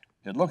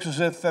 "It looks as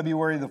if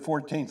February the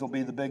 14th will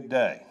be the big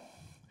day.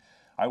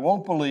 I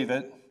won't believe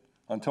it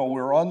until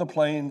we're on the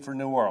plane for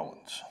New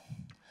Orleans.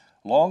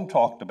 Long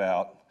talked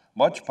about,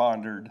 much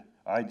pondered,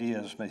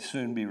 ideas may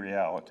soon be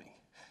reality."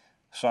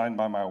 Signed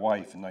by my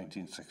wife in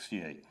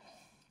 1968.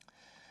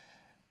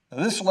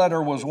 This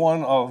letter was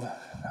one of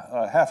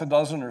half a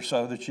dozen or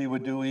so that she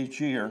would do each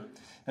year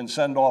and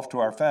send off to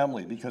our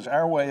family, because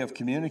our way of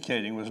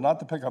communicating was not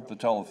to pick up the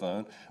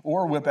telephone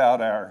or whip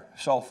out our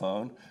cell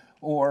phone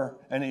or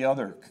any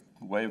other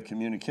way of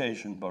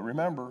communication. But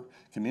remember,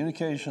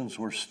 communications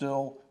were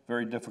still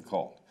very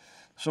difficult.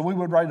 So we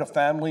would write a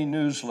family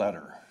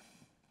newsletter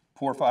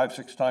 4, 5,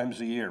 6 times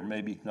a year,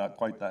 maybe not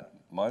quite that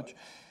much,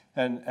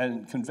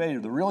 and convey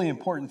the really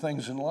important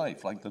things in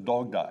life, like the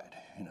dog died,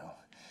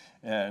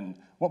 and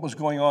what was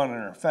going on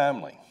in her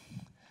family.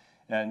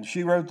 And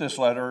she wrote this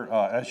letter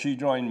as she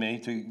joined me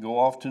to go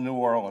off to New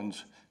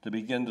Orleans to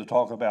begin to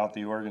talk about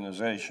the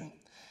organization.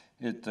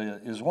 It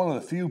is one of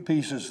the few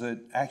pieces that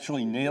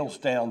actually nails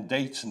down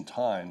dates and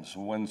times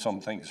when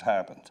some things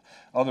happened.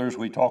 Others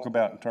we talk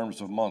about in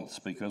terms of months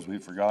because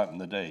we've forgotten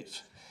the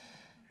dates.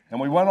 And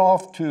we went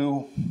off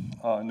to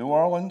New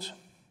Orleans,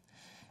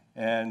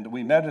 and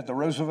we met at the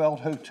Roosevelt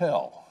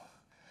Hotel.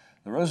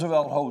 The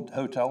Roosevelt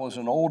Hotel is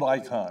an old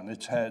icon.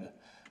 It's had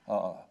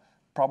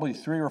probably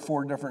 3 or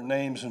 4 different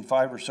names and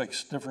 5 or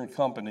 6 different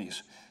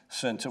companies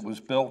since it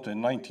was built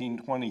in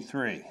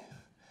 1923.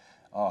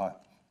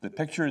 The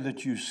picture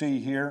that you see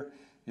here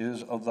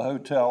is of the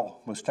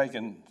hotel, was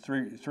taken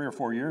 3 or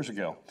 4 years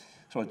ago.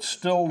 So it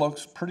still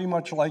looks pretty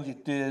much like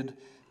it did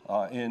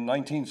in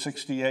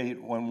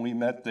 1968 when we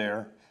met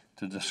there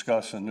to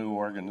discuss a new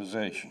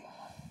organization.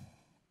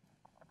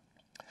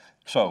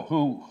 So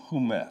who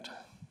met?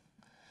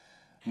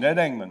 Ned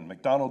Engman,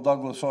 McDonnell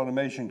Douglas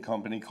Automation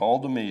Company,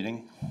 called the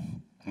meeting,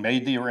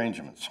 made the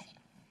arrangements.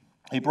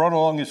 He brought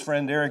along his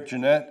friend Eric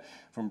Jeanette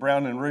from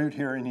Brown and Root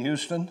here in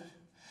Houston,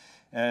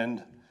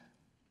 and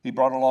he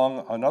brought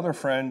along another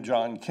friend,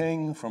 John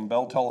King, from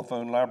Bell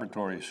Telephone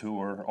Laboratories, who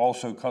were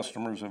also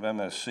customers of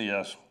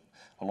MSCS,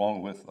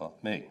 along with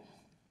me.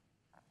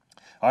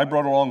 I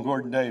brought along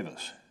Gordon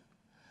Davis,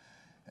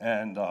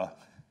 and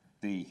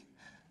the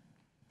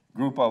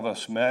group of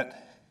us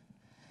met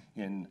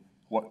in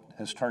what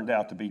has turned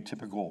out to be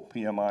typical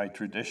PMI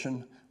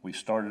tradition. We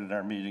started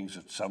our meetings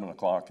at 7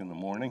 o'clock in the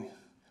morning.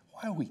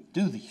 Why do we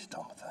do these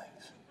dumb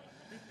things?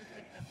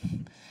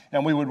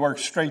 And we would work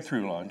straight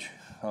through lunch,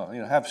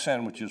 have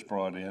sandwiches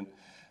brought in,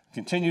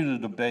 continue to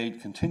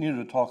debate, continue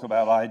to talk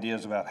about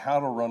ideas about how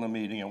to run a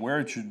meeting and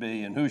where it should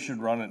be and who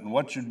should run it and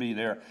what should be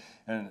there.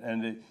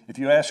 And if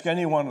you ask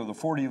any one of the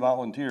 40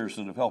 volunteers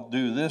that have helped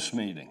do this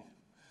meeting,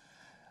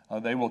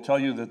 they will tell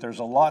you that there's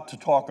a lot to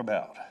talk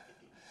about.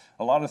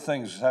 A lot of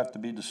things have to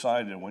be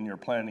decided when you're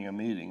planning a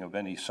meeting of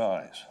any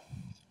size.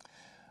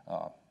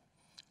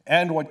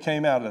 And what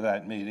came out of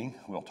that meeting,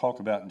 we'll talk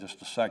about in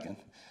just a second,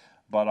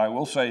 but I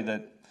will say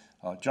that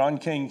John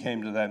King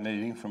came to that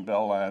meeting from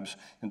Bell Labs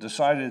and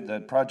decided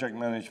that project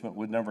management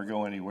would never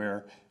go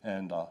anywhere,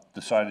 and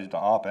decided to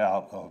opt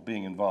out of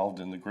being involved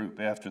in the group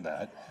after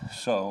that.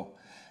 So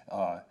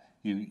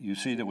you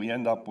see that we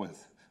end up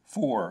with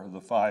 4 of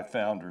the 5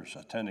 founders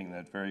attending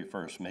that very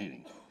first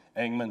meeting: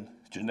 Engman,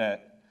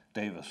 Jeanette,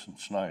 Davis, and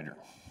Snyder.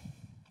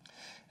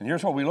 And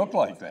here's what we looked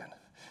like then.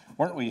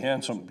 Weren't we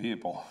handsome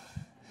people?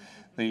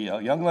 The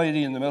young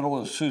lady in the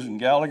middle is Susan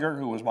Gallagher,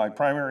 who was my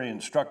primary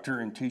instructor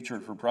and teacher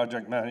for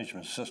project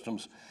management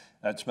systems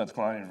at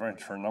SmithKline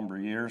French for a number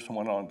of years, and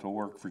went on to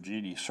work for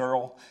G.D.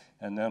 Searle,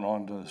 and then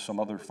on to some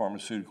other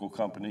pharmaceutical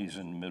companies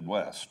in the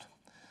Midwest.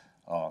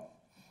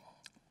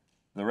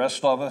 The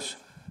rest of us,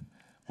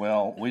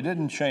 well, we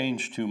didn't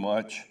change too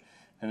much.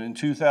 And in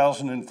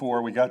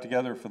 2004, we got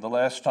together for the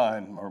last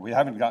time, or we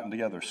haven't gotten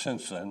together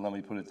since then, let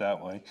me put it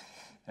that way.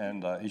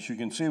 And as you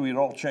can see, we'd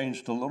all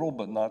changed a little,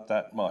 but not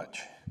that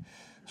much.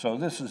 So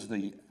this is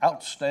the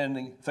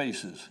outstanding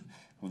faces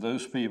of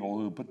those people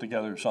who put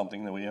together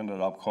something that we ended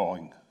up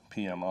calling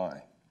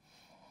PMI.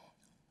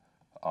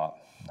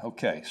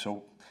 Okay,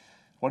 so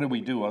what did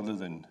we do other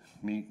than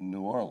meet in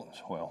New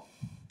Orleans? Well,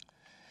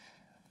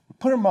 we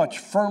pretty much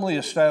firmly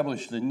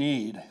established the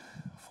need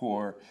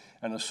for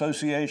an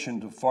association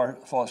to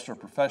foster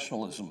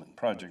professionalism in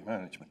project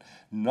management,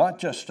 not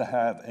just to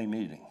have a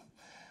meeting.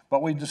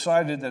 But we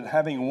decided that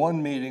having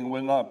one meeting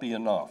would not be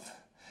enough,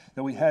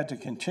 that we had to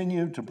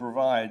continue to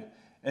provide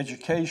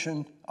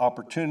education,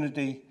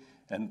 opportunity,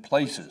 and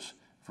places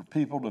for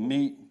people to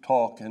meet,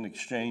 talk, and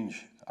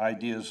exchange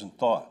ideas and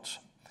thoughts.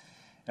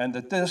 And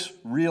that this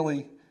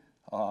really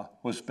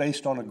was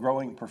based on a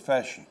growing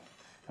profession.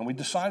 And we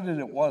decided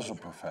it was a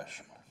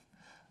profession.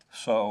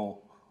 So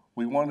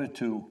we wanted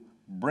to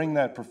bring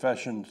that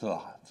profession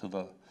to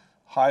the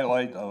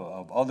highlight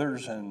of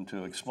others and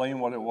to explain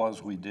what it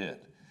was we did.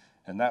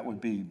 And that would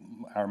be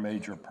our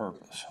major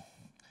purpose.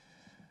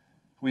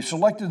 We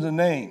selected the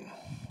name,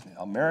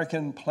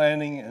 American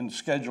Planning and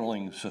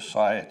Scheduling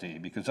Society,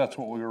 because that's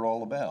what we were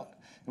all about.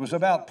 It was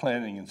about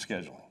planning and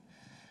scheduling.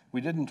 We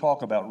didn't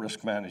talk about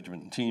risk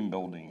management and team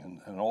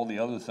building and all the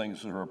other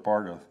things that are a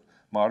part of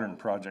modern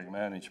project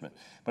management.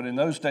 But in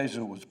those days,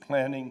 it was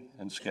planning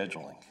and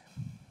scheduling.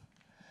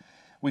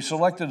 We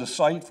selected a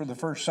site for the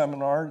first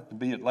seminar to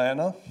be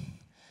Atlanta.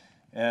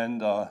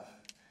 And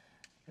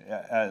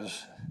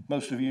as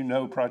most of you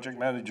know, project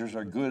managers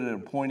are good at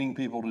appointing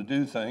people to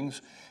do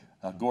things.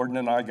 Gordon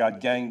and I got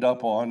ganged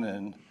up on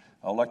and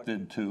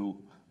elected to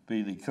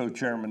be the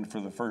co-chairman for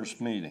the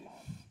first meeting.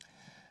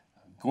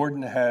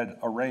 Gordon had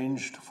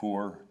arranged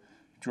for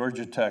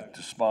Georgia Tech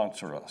to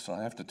sponsor us.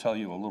 I have to tell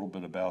you a little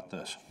bit about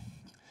this.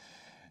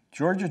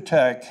 Georgia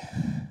Tech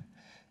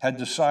had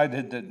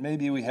decided that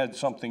maybe we had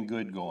something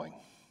good going.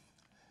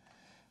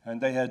 And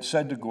they had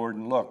said to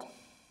Gordon, look,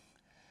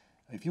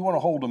 if you want to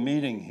hold a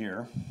meeting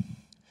here,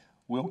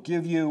 we'll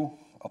give you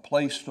a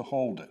place to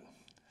hold it,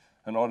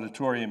 an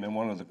auditorium in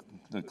one of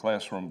the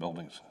classroom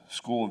buildings,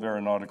 School of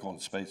Aeronautical and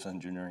Space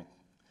Engineering.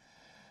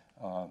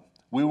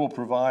 We will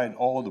provide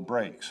all of the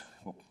breaks.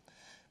 We'll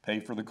pay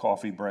for the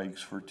coffee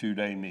breaks for a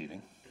 2-day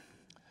meeting.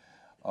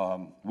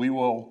 We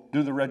will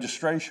do the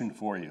registration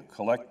for you,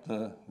 collect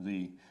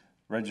the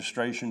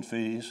registration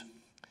fees.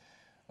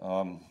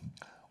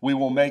 We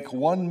will make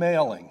one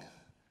mailing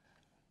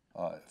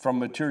from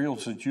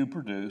materials that you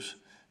produce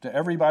to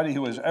everybody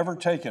who has ever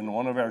taken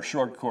one of our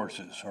short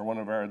courses or one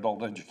of our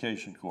adult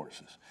education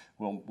courses.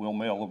 We'll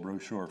mail a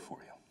brochure for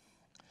you.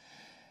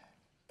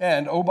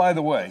 And, oh, by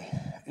the way,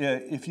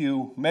 if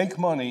you make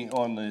money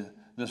on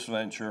this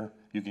venture,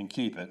 you can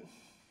keep it.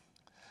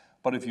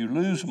 But if you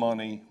lose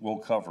money, we'll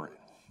cover it.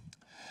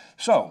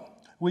 So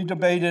we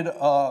debated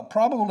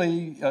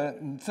probably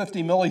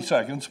 50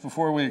 milliseconds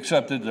before we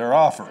accepted their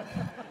offer.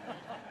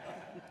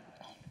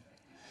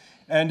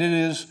 And it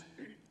is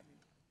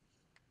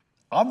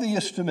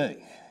obvious to me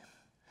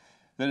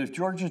that if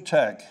Georgia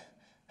Tech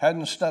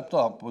hadn't stepped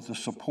up with the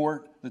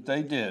support that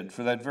they did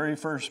for that very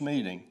first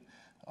meeting,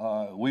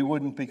 we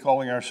wouldn't be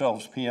calling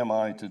ourselves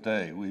PMI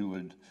today. We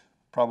would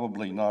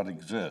probably not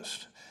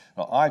exist.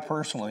 Now, I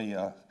personally,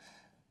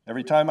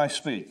 every time I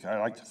speak, I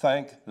like to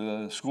thank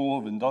the School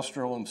of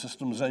Industrial and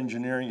Systems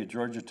Engineering at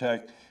Georgia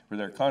Tech for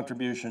their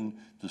contribution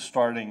to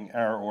starting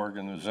our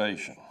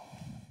organization.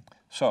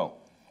 So,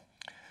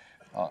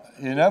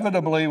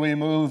 inevitably, we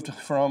moved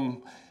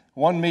from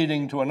one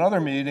meeting to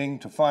another meeting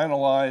to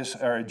finalize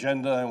our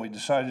agenda, and we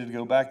decided to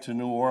go back to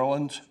New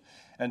Orleans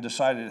and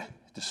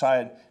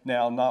decide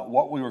now not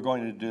what we were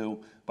going to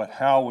do, but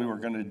how we were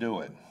going to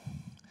do it.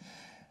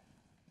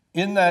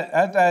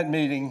 At that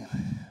meeting,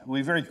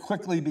 we very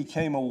quickly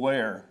became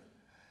aware,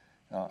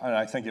 and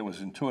I think it was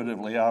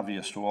intuitively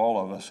obvious to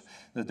all of us,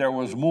 that there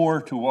was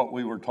more to what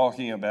we were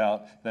talking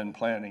about than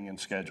planning and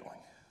scheduling.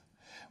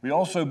 We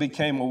also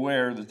became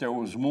aware that there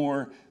was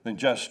more than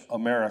just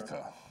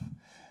America,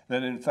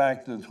 that in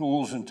fact the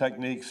tools and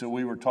techniques that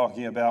we were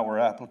talking about were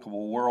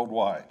applicable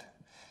worldwide,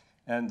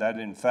 and that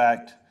in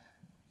fact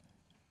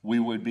we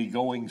would be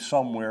going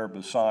somewhere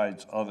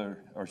besides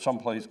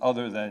someplace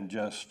other than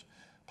just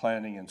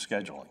planning and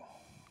scheduling.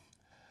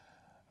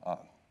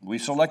 We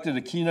selected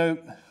a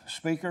keynote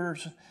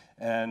speakers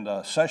and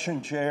a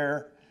session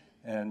chair,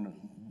 and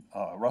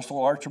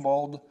Russell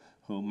Archibald,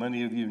 who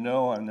many of you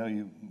know,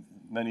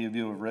 many of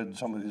you have read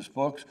some of his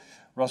books.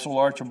 Russell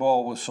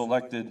Archibald was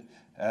selected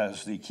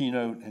as the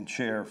keynote and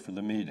chair for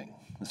the meeting.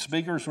 The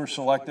speakers were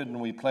selected,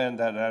 and we planned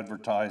that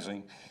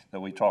advertising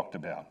that we talked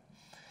about.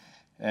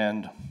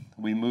 And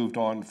we moved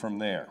on from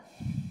there.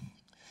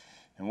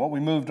 And what we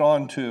moved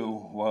on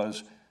to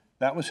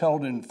that was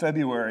held in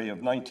February of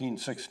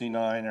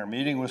 1969. Our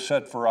meeting was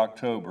set for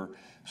October.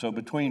 So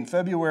between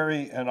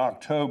February and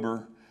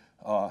October,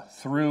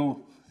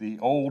 through the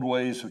old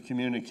ways of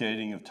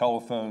communicating of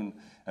telephone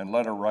and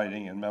letter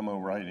writing and memo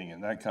writing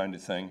and that kind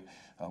of thing,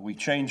 we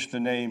changed the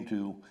name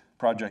to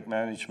Project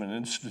Management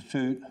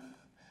Institute.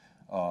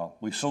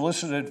 We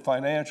solicited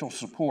financial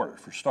support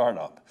for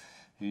startup.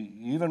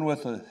 Even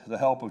with the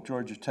help of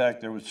Georgia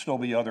Tech, there would still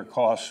be other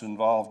costs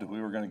involved if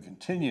we were going to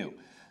continue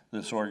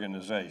this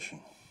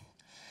organization.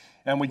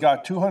 And we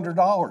got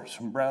 $200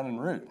 from Brown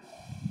and Root.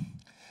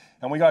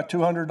 And we got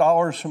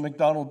 $200 from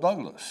McDonnell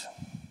Douglas.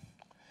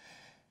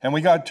 And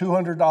we got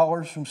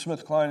 $200 from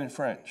Smith, Klein, and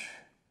French.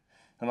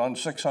 And on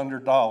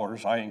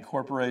 $600, I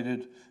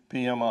incorporated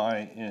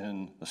PMI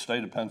in the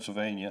state of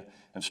Pennsylvania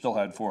and still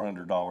had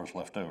 $400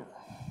 left over.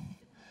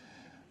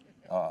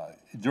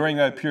 During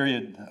that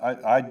period,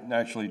 I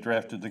actually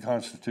drafted the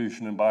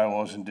Constitution and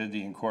bylaws and did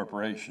the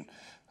incorporation,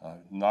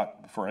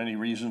 not for any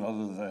reason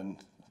other than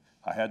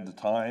I had the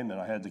time and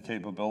I had the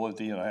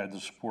capability and I had the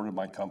support of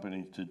my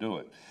company to do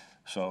it.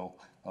 So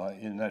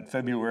in that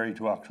February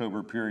to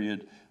October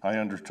period, I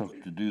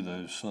undertook to do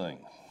those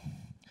things.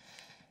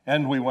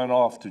 And we went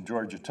off to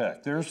Georgia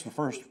Tech. There's the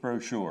first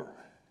brochure,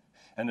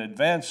 an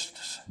advanced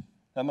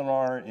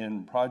seminar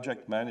in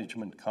project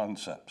management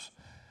concepts.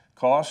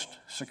 Cost,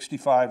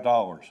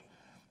 $65.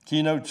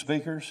 Keynote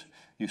speakers,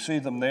 you see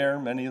them there.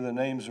 Many of the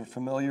names are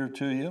familiar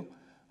to you.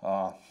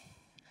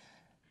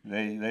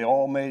 They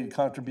all made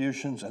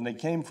contributions, and they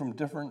came from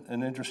different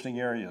and interesting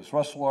areas.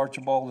 Russell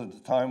Archibald at the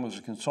time was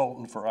a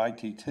consultant for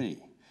ITT.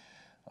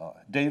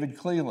 David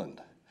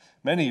Cleland.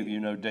 Many of you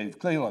know Dave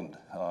Cleland,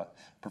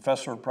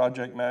 professor of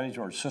project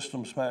management or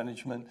systems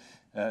management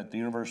at the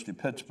University of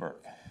Pittsburgh.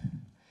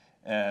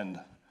 And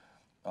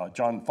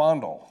John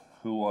Fondel,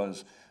 who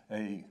was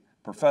a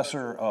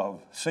professor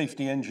of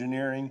safety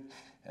engineering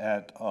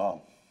at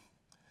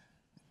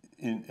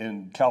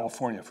in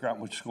California. I forgot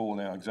which school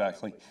now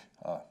exactly.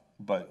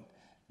 But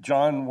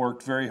John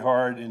worked very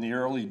hard in the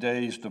early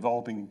days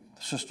developing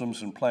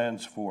systems and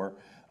plans for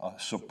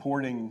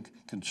supporting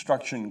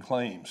construction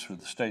claims for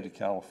the state of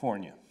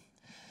California.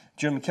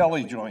 Jim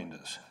Kelly joined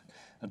us.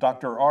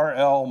 Dr.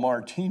 R.L.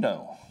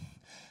 Martino.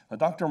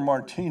 Dr.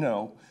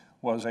 Martino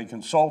was a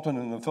consultant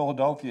in the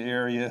Philadelphia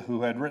area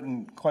who had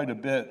written quite a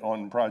bit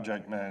on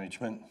project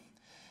management,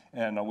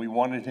 and we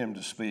wanted him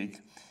to speak.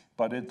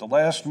 But at the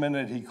last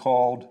minute, he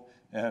called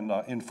and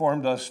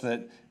informed us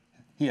that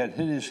he had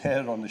hit his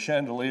head on the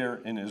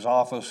chandelier in his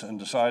office and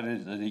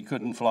decided that he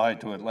couldn't fly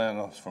to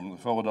Atlanta from the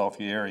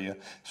Philadelphia area,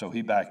 so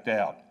he backed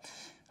out.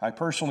 I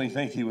personally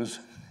think he was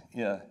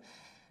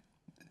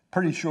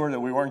pretty sure that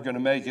we weren't going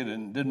to make it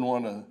and didn't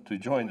want to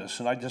join us.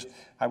 And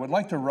I would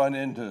like to run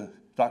into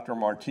Dr.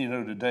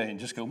 Martino today and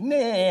just go,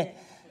 nah,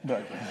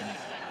 but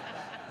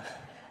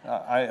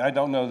I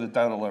don't know that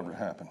that'll ever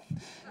happen.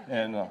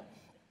 And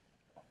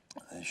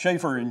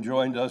Schaefer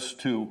joined us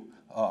to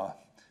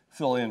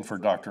fill in for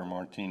Dr.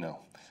 Martino.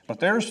 But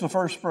there's the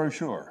first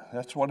brochure.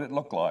 That's what it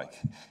looked like.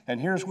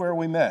 And here's where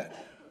we met,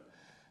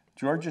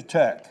 Georgia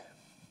Tech.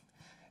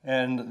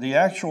 And the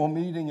actual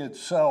meeting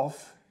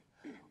itself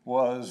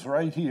was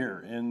right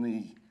here in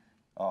the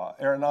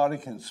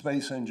Aeronautic and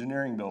Space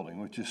Engineering Building,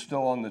 which is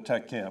still on the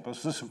Tech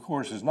campus. This, of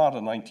course, is not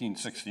a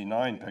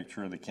 1969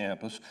 picture of the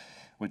campus,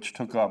 which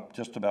took up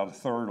just about a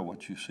third of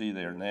what you see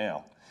there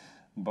now.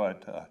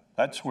 But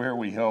that's where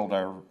we held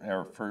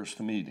our first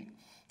meeting,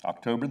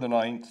 October the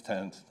 9th,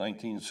 10th,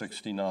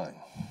 1969.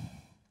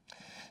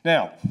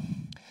 Now,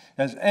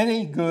 as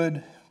any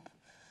good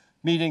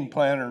meeting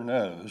planner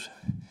knows,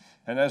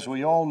 and as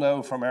we all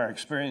know from our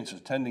experience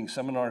attending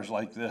seminars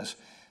like this,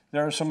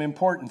 there are some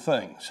important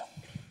things.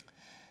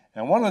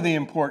 And one of the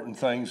important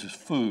things is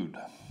food.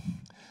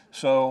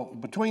 So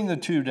between the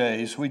 2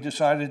 days, we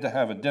decided to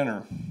have a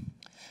dinner,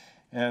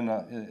 and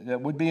that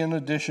would be in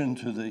addition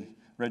to the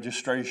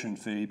registration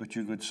fee, but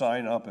you could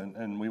sign up,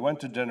 and we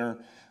went to dinner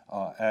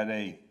at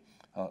a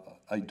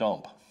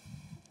dump.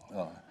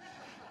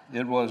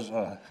 It was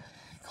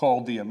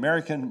called the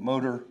American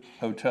Motor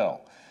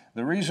Hotel.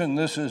 The reason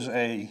this is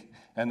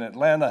an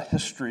Atlanta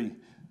history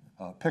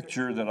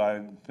picture that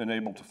I've been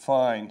able to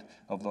find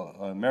of the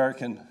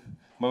American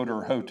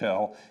Motor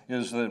Hotel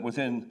is that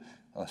within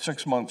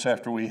 6 months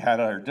after we had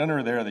our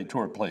dinner there, they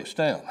tore the place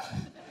down.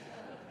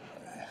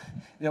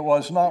 It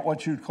was not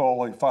what you'd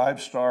call a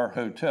five-star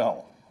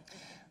hotel.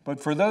 But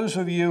for those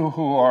of you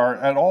who are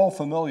at all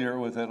familiar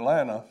with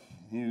Atlanta,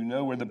 you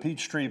know where the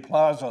Peachtree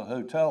Plaza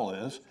Hotel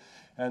is,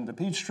 and the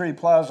Peachtree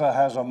Plaza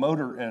has a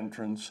motor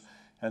entrance,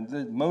 and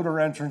the motor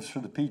entrance for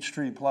the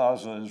Peachtree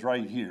Plaza is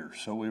right here.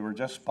 So we were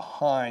just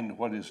behind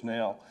what is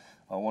now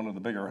one of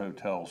the bigger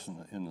hotels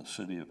in the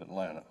city of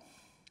Atlanta.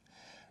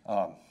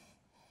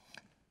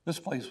 This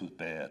place was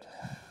bad.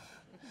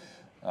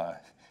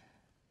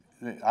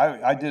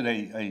 I did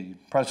a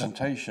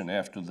presentation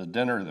after the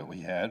dinner that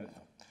we had.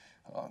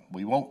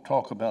 We won't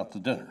talk about the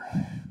dinner.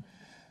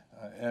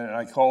 And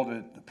I called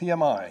it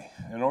PMI,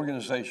 an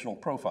organizational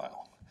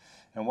profile.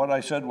 And what I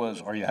said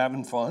was, are you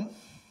having fun?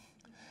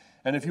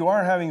 And if you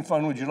are having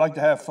fun, would you like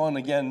to have fun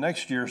again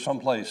next year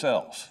someplace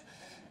else?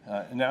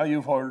 Now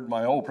you've heard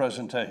my whole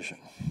presentation.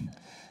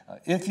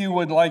 If you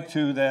would like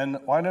to, then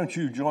why don't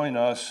you join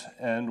us,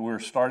 and we're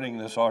starting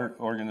this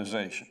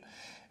organization.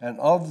 And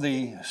of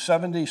the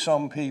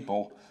 70-some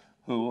people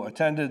who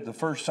attended the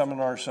first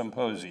seminar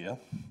symposia,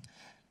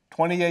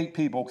 28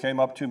 people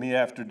came up to me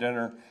after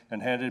dinner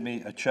and handed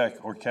me a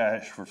check or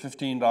cash for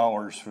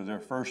 $15 for their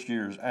first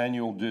year's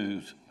annual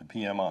dues to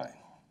PMI.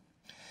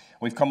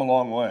 We've come a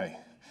long way,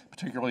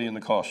 particularly in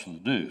the cost of the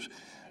dues,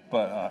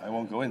 but I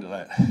won't go into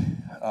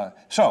that.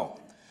 So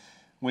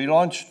we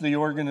launched the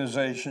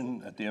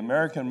organization at the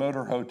American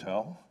Motor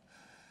Hotel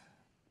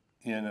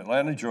in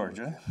Atlanta,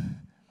 Georgia,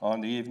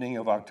 on the evening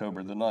of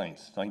October the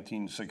 9th,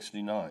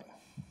 1969.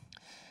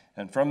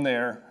 And from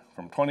there,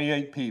 from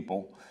 28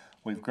 people,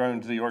 we've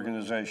grown to the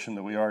organization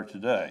that we are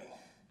today.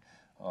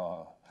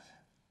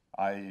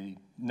 I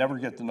never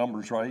get the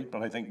numbers right,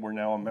 but I think we're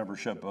now a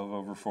membership of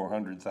over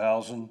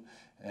 400,000,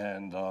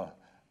 and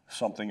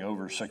something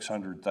over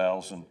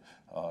 600,000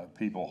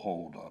 people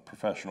hold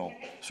professional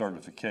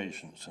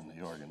certifications in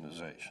the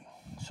organization.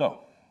 So,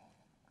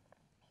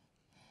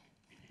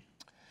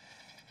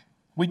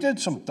 we did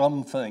some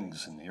dumb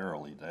things in the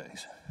early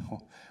days.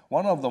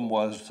 One of them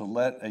was to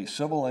let a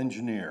civil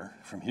engineer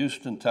from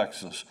Houston,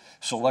 Texas,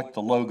 select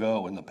the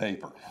logo in the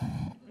paper.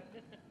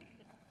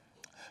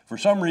 For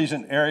some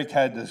reason, Eric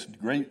had this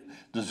great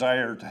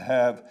desire to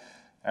have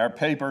our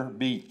paper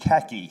be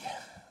khaki.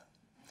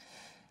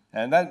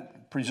 And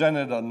that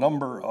presented a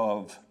number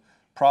of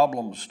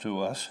problems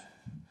to us.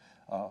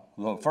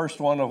 The first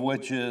one of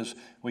which is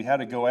we had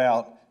to go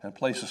out and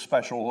place a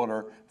special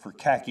order for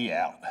khaki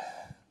out.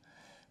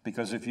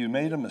 Because if you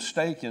made a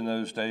mistake in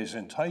those days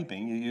in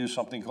typing, you used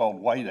something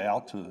called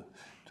whiteout to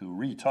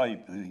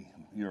retype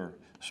your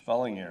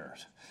spelling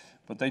errors.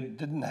 But they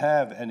didn't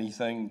have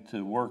anything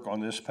to work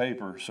on this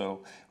paper,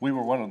 so we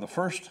were one of the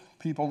first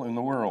people in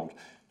the world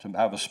to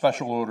have a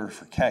special order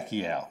for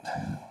khaki out.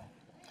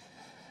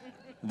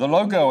 The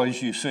logo,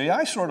 as you see,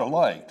 I sort of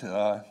liked.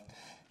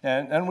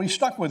 And we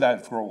stuck with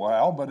that for a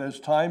while, but as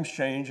times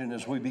change and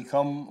as we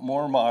become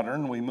more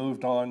modern, we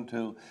moved on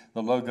to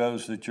the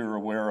logos that you're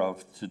aware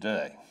of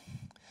today.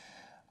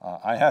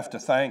 I have to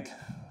thank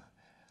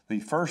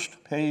the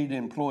first paid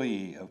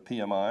employee of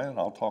PMI, and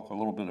I'll talk a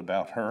little bit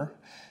about her,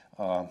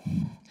 for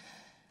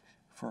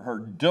her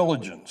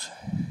diligence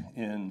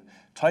in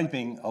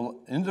typing an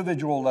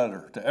individual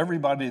letter to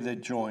everybody that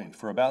joined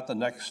for about the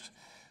next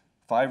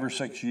 5 or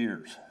 6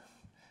 years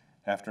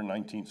after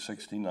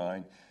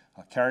 1969.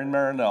 Karen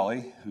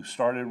Marinelli, who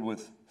started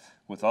with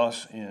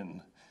us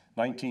in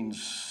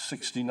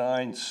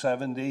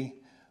 1969-70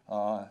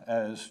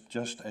 as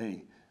just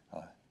a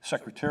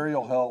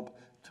secretarial help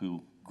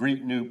to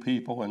greet new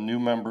people and new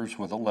members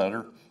with a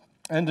letter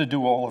and to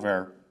do all of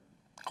our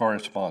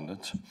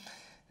correspondence.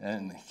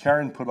 And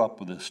Karen put up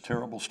with this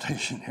terrible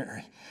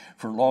stationery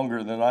for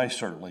longer than I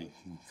certainly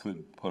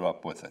could put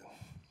up with it.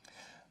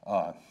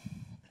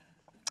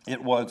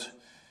 It was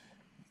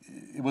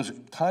a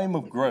time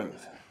of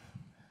growth.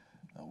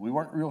 We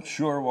weren't real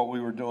sure what we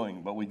were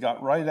doing, but we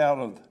got right out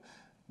of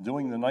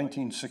doing the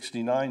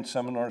 1969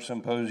 seminar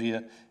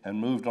symposia and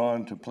moved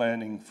on to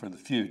planning for the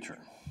future.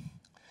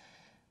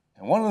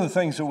 And one of the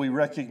things that we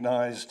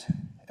recognized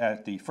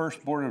at the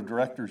first board of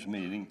directors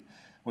meeting,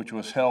 which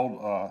was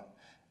held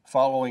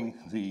following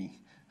the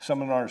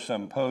seminar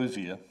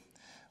symposia,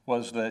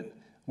 was that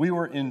we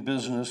were in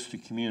business to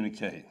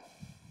communicate.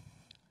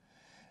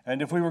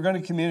 And if we were going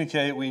to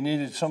communicate, we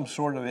needed some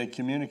sort of a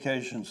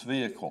communications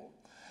vehicle.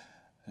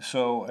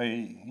 So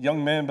a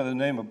young man by the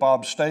name of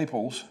Bob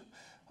Staples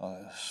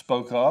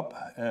spoke up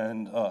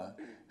and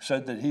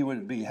said that he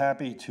would be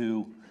happy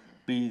to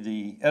be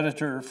the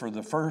editor for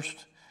the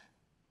first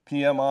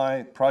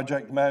PMI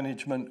Project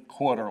Management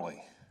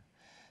Quarterly.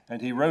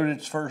 And he wrote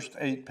its first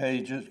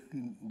 8-page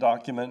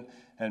document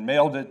and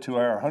mailed it to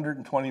our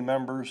 120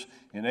 members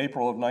in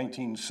April of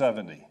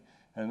 1970.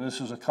 And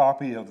this is a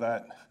copy of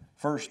that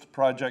first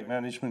Project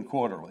Management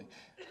Quarterly,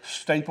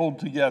 stapled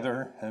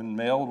together and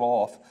mailed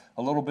off,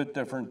 a little bit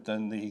different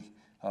than the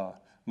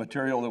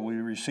material that we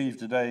receive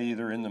today,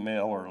 either in the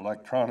mail or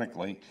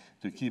electronically,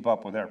 to keep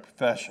up with our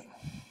profession.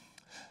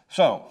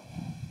 So,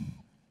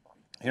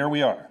 here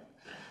we are,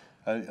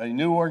 a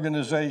new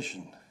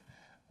organization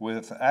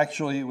with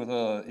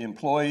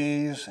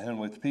employees and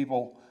with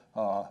people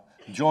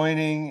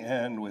joining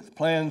and with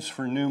plans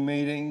for new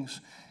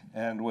meetings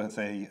and with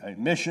a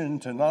mission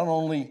to not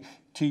only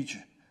teach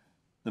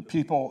the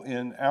people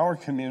in our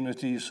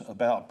communities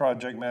about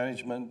project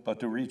management, but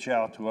to reach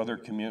out to other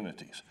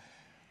communities.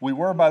 We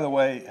were, by the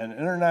way, an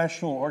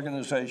international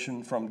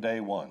organization from day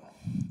one.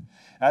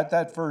 At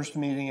that first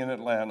meeting in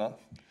Atlanta,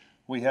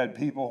 we had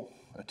people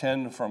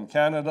attend from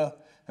Canada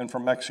and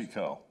from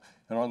Mexico.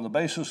 And on the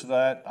basis of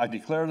that, I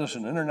declared us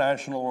an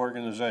international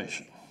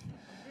organization.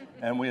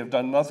 And we have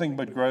done nothing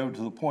but grow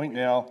to the point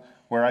now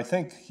where I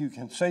think you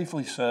can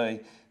safely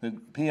say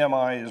that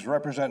PMI is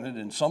represented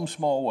in some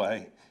small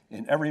way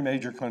in every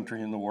major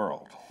country in the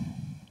world.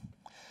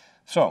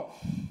 So,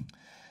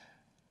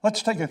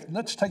 let's take a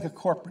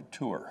corporate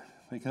tour,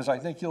 because I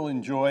think you'll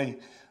enjoy,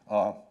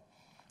 I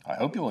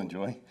hope you'll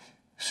enjoy,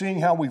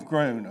 seeing how we've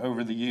grown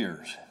over the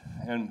years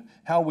and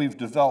how we've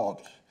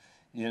developed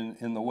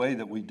in the way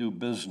that we do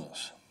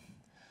business.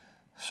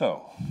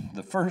 So,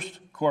 the first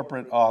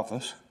corporate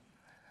office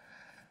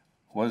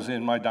was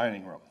in my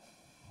dining room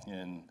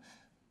in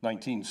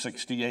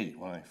 1968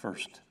 when I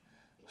first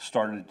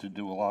started to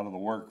do a lot of the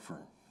work for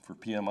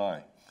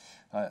PMI.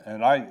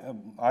 And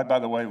I, by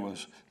the way,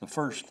 was the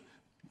first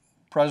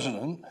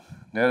president.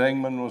 Ned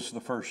Engman was the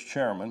first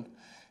chairman,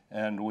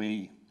 and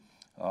we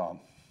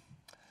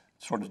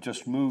sort of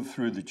just moved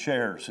through the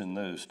chairs in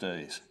those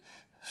days.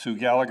 Sue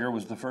Gallagher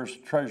was the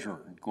first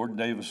treasurer. Gordon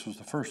Davis was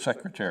the first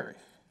secretary.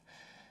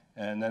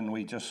 And then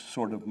we just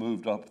sort of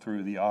moved up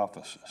through the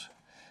offices.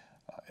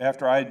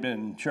 After I'd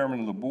been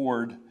chairman of the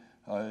board,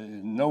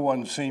 no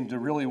one seemed to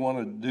really want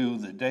to do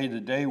the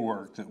day-to-day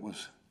work that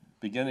was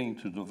beginning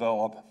to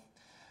develop.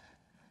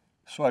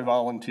 So I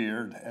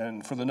volunteered,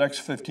 and for the next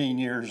 15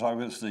 years, I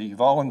was the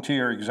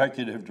volunteer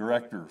executive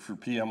director for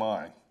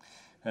PMI.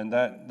 And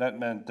that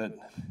meant that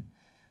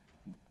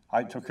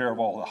I took care of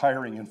all the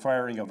hiring and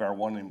firing of our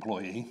one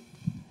employee,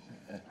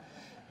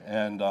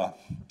 and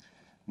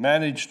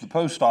managed the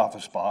post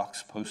office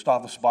box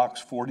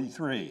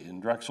 43 in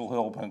Drexel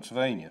Hill,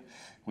 Pennsylvania,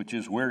 which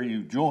is where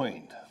you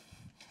joined.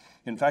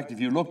 In fact, if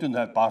you looked in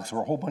that box, there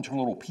were a whole bunch of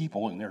little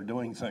people in there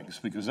doing things,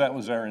 because that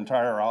was our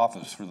entire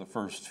office for the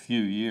first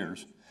few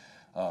years,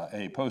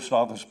 a post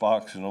office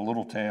box in a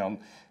little town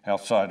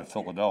outside of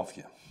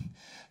Philadelphia.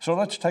 So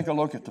let's take a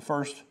look at the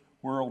first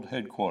world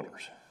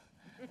headquarters.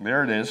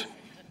 There it is.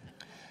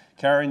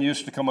 Karen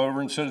used to come over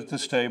and sit at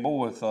this table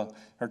with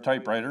her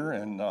typewriter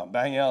and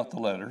bang out the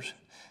letters.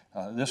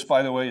 This,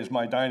 by the way, is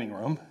my dining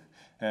room,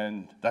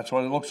 and that's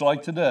what it looks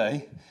like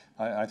today.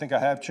 I think I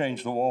have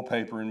changed the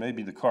wallpaper and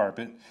maybe the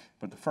carpet,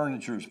 but the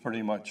furniture is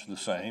pretty much the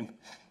same.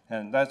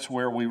 And that's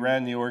where we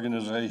ran the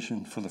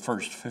organization for the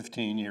first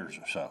 15 years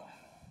or so.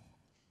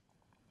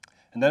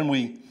 And then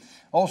we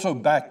also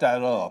backed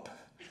that up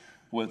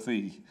with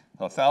the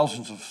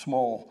thousands of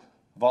small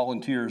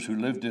volunteers who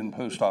lived in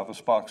Post Office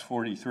Box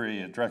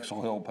 43 at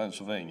Drexel Hill,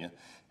 Pennsylvania.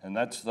 And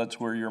that's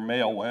where your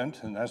mail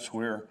went, and that's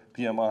where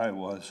PMI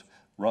was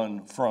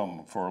run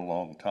from for a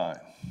long time.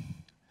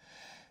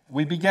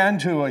 We began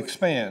to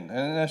expand,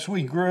 and as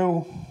we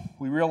grew,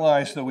 we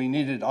realized that we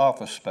needed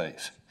office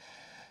space.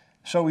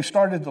 So we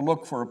started to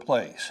look for a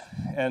place,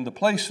 and the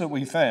place that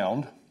we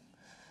found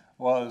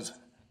was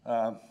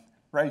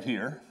right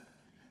here,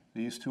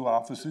 these two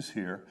offices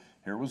here.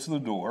 Here was the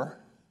door,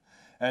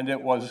 and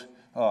it was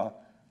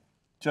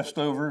just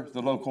over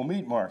the local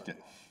meat market.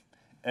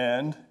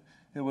 And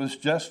it was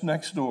just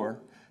next door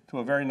to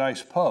a very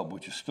nice pub,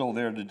 which is still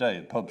there today.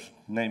 The pub's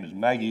name is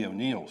Maggie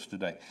O'Neill's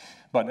today.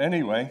 But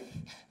anyway,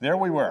 there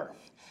we were.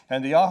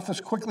 And the office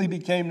quickly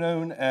became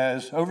known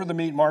as over the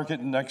meat market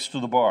and next to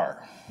the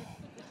bar.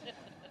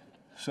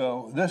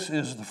 So this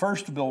is the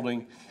first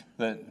building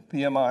that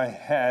PMI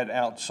had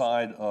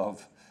outside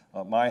of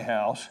my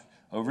house,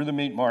 over the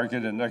meat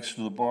market and next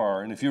to the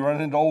bar. And if you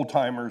run into old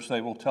timers,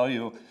 they will tell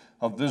you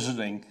of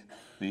visiting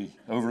the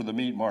over the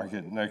meat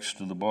market next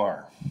to the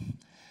bar.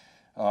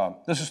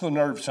 This is the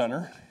nerve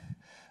center,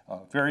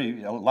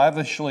 very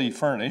lavishly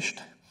furnished,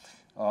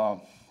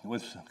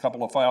 with a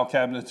couple of file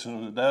cabinets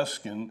and a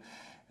desk and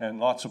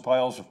lots of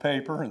piles of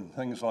paper and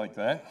things like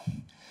that.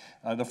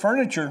 The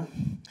furniture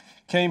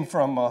came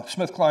from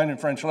SmithKline and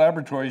French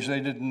Laboratories. They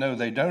didn't know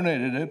they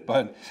donated it,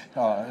 but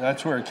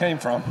that's where it came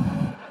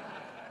from.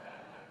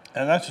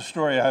 And that's a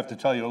story I have to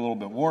tell you a little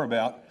bit more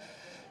about.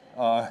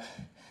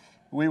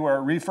 We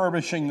were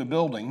refurbishing the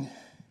building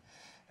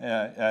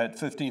at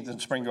 15th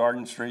and Spring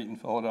Garden Street in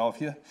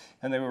Philadelphia,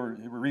 and they were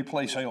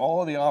replacing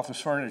all of the office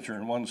furniture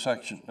in one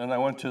section. And I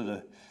went to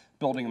the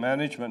building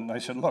management and I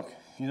said, look,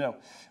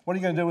 what are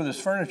you going to do with this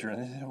furniture?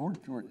 And they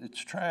said,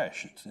 it's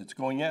trash, it's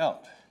going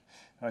out.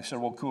 And I said,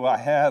 well, cool, I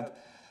have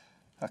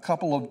a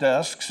couple of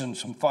desks and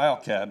some file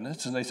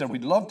cabinets. And they said,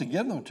 we'd love to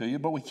give them to you,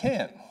 but we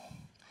can't.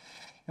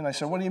 And I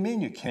said, what do you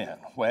mean you can't?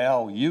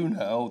 Well,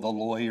 the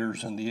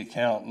lawyers and the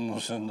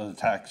accountants and the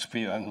tax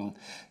people, and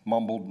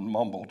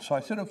mumbled. So I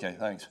said, okay,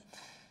 thanks.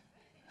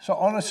 So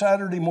on a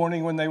Saturday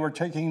morning when they were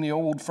taking the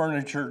old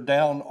furniture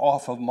down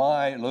off of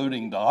my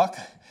loading dock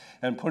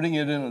and putting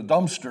it in a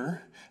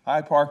dumpster,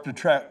 I parked a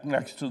truck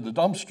next to the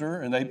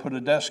dumpster and they put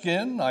a desk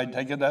in, I'd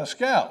take a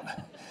desk out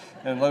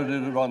and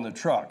loaded it on the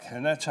truck.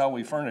 And that's how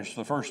we furnished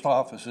the first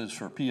offices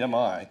for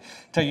PMI,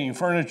 taking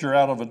furniture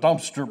out of a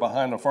dumpster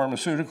behind a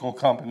pharmaceutical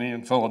company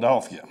in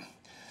Philadelphia.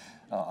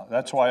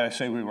 That's why I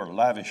say we were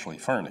lavishly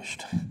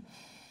furnished.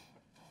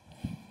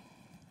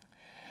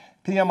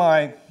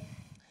 PMI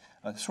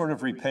sort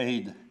of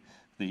repaid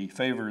the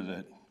favor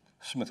that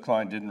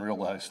SmithKline didn't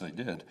realize they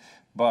did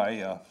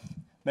by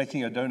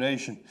making a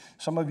donation.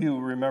 Some of you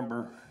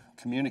remember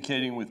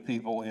communicating with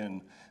people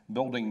in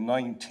Building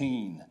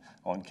 19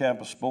 on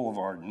Campus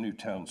Boulevard in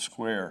Newtown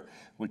Square,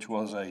 which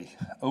was a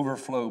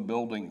overflow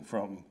building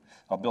from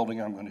a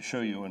building I'm going to show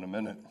you in a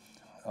minute.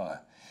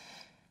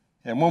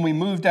 And when we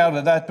moved out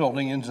of that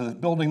building into the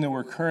building that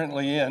we're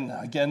currently in,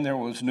 again, there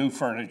was new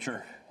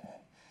furniture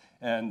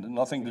and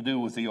nothing to do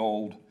with the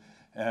old.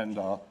 And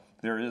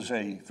there is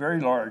a very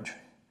large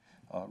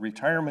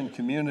retirement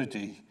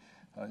community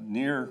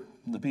near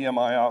the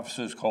PMI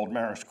offices called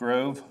Marist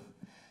Grove,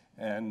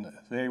 and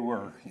they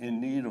were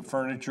in need of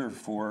furniture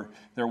for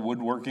their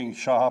woodworking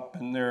shop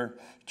and their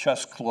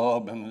chess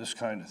club and this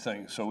kind of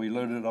thing. So we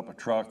loaded up a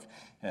truck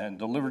and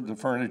delivered the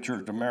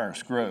furniture to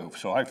Marist Grove.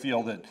 So I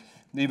feel that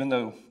even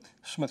though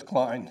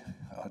SmithKline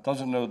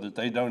doesn't know that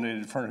they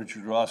donated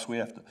furniture to us, we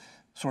have to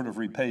sort of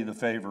repay the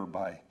favor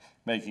by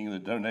making the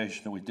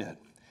donation that we did.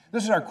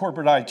 This is our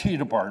corporate IT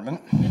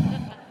department.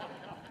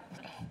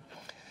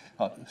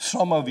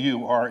 Some of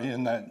you are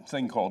in that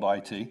thing called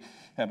IT,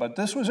 but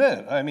this was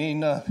it. I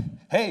mean,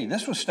 hey,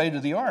 this was state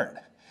of the art.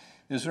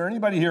 is there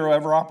anybody here who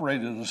ever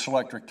operated a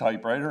Selectric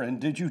typewriter, and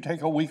did you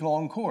take a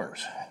week-long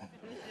course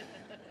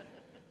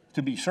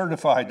to be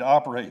certified to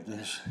operate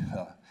this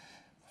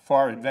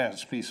far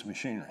advanced piece of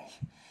machinery?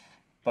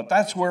 But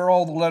that's where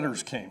all the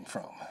letters came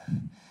from.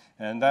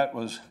 And that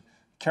was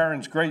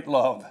Karen's great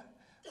love,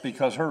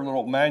 because her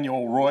little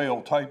manual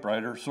Royal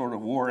typewriter sort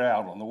of wore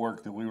out on the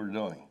work that we were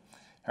doing,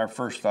 our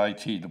first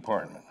IT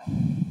department.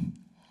 And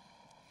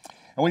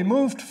we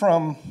moved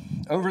from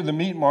over the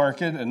meat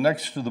market and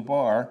next to the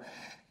bar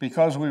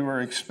because we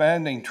were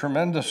expanding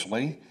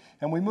tremendously,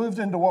 and we moved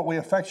into what we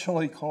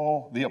affectionately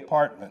call the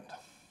apartment.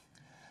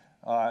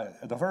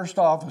 The first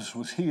office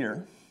was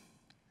here.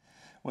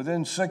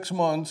 Within 6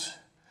 months,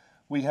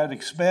 we had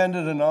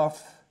expanded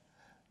enough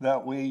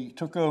that we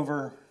took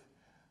over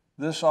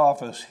this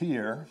office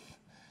here.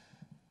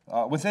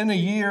 Within a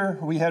year,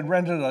 we had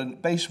rented a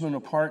basement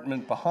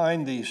apartment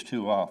behind these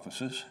two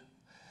offices.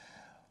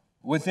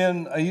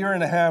 Within a year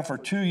and a half or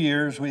 2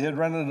 years, we had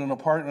rented an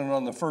apartment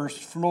on the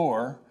first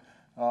floor,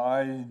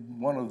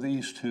 one of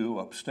these two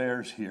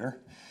upstairs here.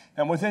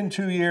 And within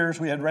 2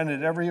 years, we had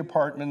rented every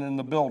apartment in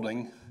the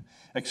building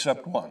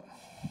except one.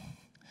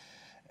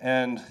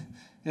 And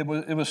it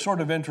was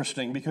sort of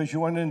interesting, because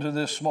you went into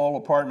this small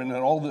apartment and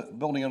all the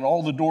building and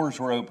all the doors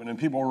were open and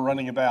people were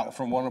running about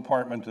from one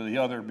apartment to the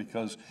other,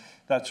 because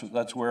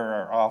that's where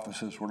our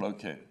offices were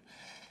located.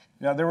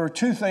 Now, there were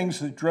two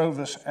things that drove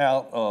us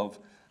out of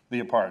the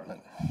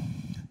apartment.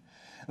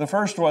 The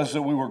first was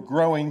that we were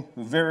growing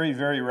very,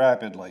 very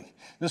rapidly.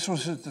 This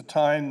was at the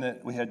time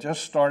that we had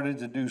just started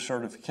to do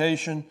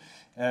certification,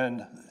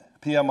 and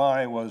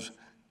PMI was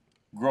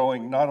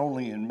growing not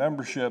only in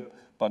membership,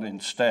 but in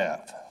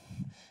staff.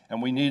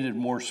 And we needed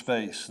more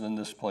space than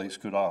this place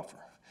could offer.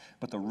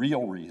 But the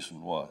real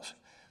reason was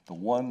the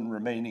one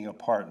remaining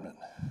apartment.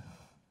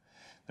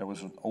 There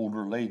was an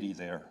older lady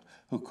there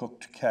who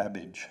cooked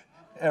cabbage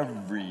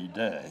every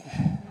day.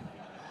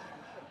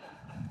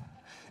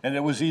 And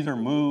it was either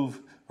move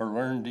or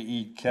learn to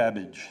eat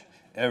cabbage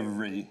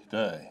every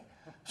day.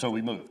 So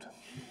we moved.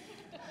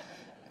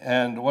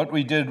 And what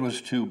we did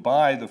was to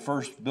buy the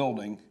first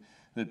building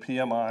that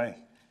PMI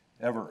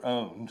ever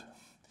owned,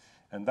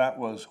 and that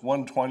was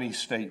 120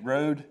 State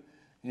Road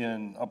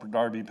in Upper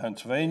Darby,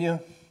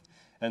 Pennsylvania.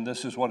 And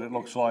this is what it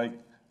looked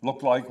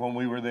like when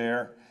we were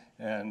there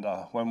and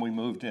when we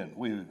moved in.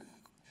 We,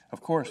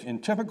 of course, in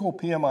typical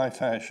PMI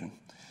fashion,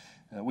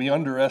 we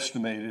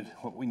underestimated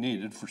what we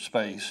needed for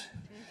space.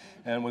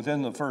 And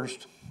within the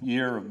first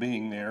year of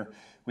being there,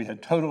 we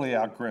had totally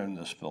outgrown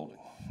this building.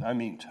 I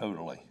mean,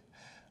 totally.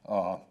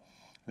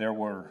 There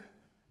were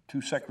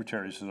two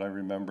secretaries that I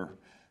remember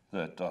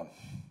that,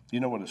 you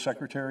know what a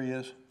secretary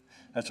is?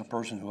 That's a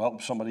person who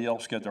helps somebody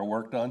else get their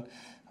work done.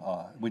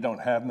 We don't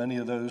have many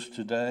of those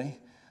today.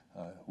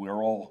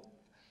 We're all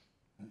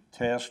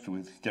tasked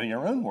with getting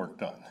our own work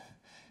done.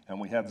 And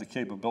we have the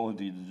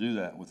capability to do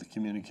that with the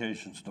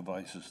communications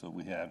devices that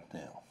we have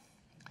now.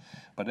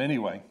 But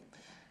anyway,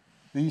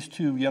 these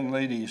two young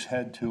ladies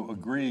had to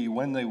agree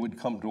when they would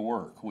come to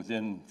work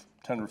within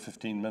 10 or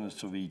 15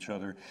 minutes of each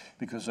other,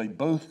 because they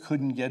both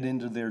couldn't get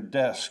into their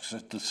desks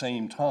at the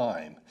same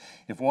time.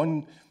 If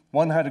one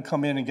had to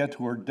come in and get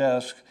to her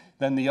desk,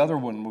 then the other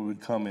one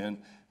would come in,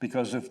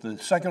 because if the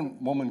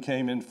second woman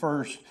came in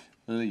first,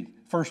 the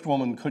first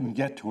woman couldn't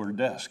get to her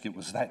desk. It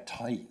was that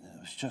tight.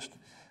 It was just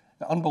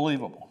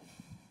unbelievable.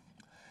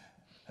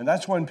 And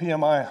that's when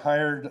PMI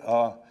hired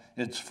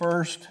its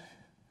third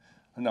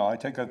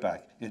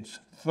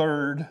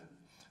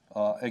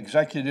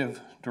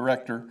executive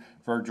director,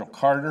 Virgil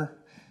Carter.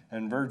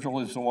 And Virgil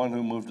is the one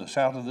who moved us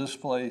out of this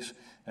place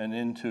and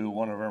into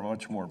one of our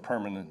much more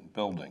permanent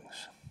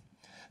buildings.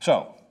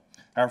 So,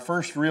 our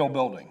first real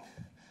building,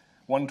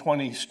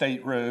 120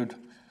 State Road,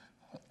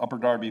 Upper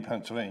Darby,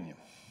 Pennsylvania.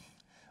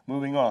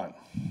 Moving on.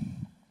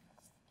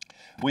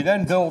 We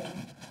then built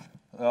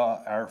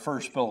our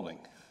first building,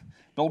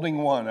 Building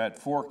 1 at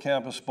 4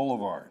 Campus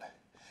Boulevard.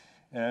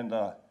 And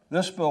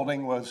this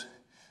building was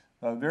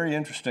very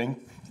interesting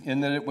in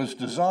that it was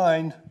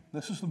designed,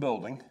 this is the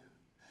building,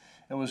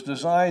 it was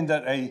designed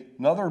that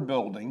another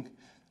building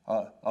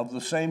of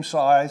the same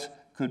size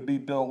could be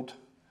built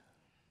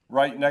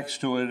right next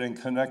to it and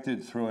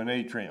connected through an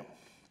atrium.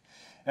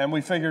 And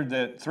we figured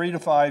that 3 to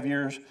 5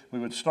 years, we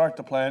would start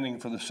the planning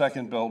for the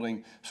second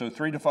building. So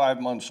 3 to 5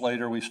 months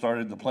later, we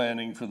started the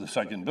planning for the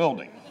second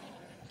building.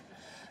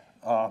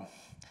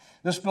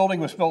 This building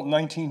was built in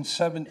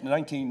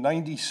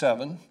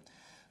 1997.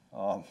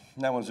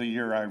 That was the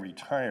year I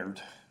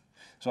retired.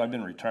 So I've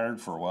been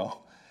retired for a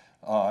while.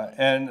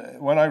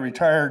 And when I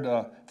retired,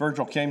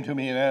 Virgil came to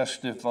me and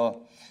asked if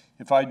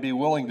I'd be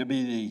willing to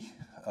be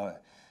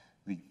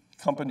the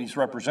company's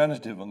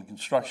representative on the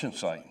construction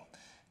site.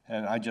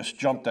 And I just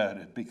jumped at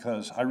it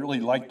because I really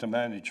like to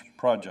manage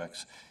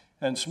projects.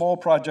 And small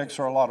projects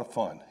are a lot of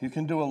fun. You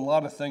can do a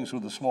lot of things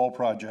with a small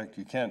project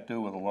you can't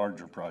do with a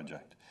larger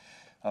project.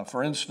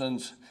 For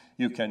instance,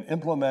 you can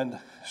implement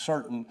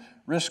certain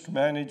risk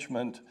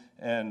management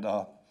and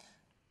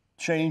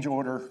change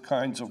order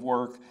kinds of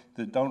work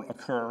that don't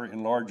occur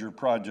in larger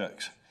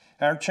projects.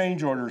 Our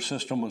change order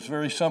system was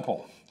very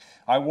simple.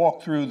 I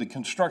walked through the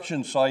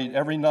construction site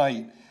every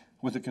night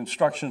with a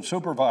construction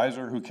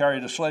supervisor who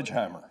carried a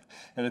sledgehammer.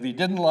 And if he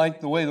didn't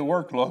like the way the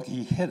work looked,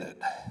 he hit it.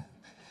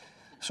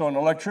 So an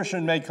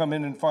electrician may come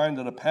in and find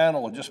that a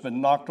panel had just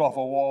been knocked off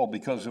a wall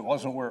because it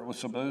wasn't where it was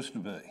supposed to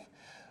be.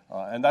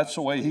 And that's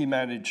the way he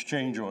managed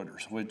change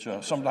orders, which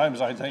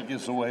sometimes I think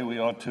is the way we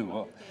ought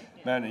to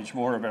manage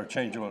more of our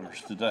change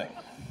orders today.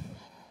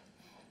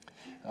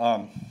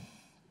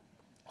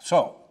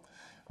 So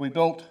we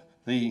built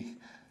the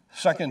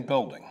second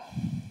building.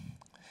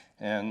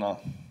 And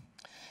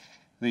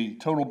the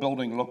total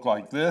building looked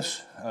like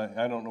this.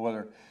 I don't know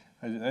whether,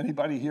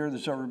 anybody here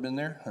that's ever been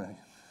there?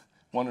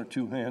 One or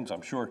two hands,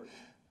 I'm sure.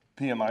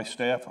 PMI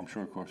staff, I'm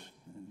sure, of course,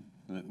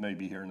 that may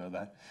be here know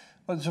that.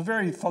 But it's a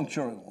very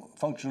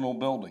functional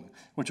building,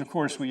 which of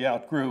course we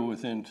outgrew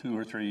within 2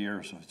 or 3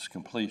 years of its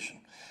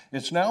completion.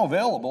 It's now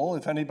available.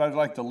 If anybody'd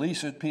like to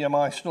lease it,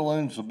 PMI still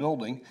owns the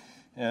building,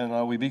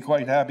 and we'd be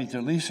quite happy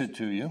to lease it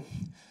to you.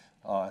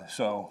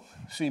 So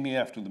see me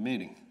after the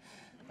meeting.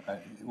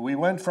 We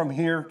went from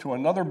here to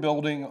another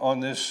building on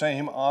this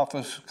same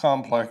office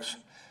complex,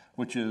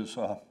 which is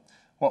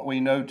what we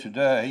know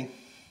today,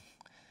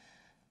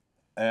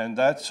 and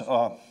that's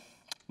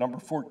number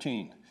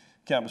 14,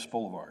 Campus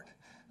Boulevard.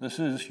 This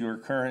is your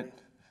current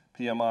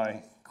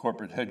PMI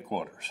corporate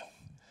headquarters.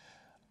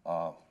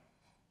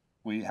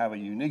 We have a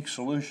unique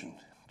solution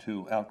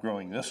to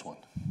outgrowing this one.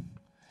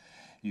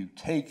 You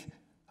take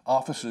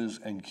offices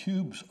and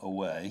cubes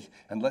away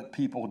and let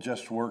people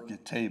just work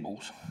at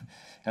tables.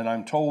 And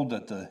I'm told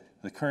that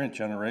the current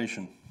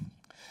generation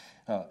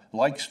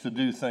likes to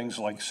do things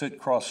like sit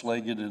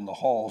cross-legged in the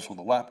halls with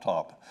a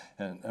laptop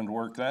and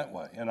work that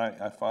way. And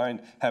I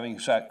find, having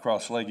sat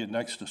cross-legged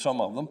next to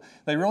some of them,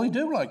 they really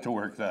do like to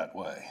work that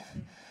way.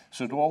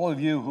 So to all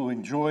of you who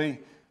enjoy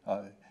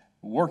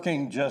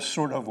working just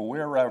sort of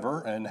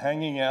wherever and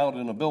hanging out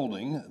in a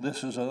building,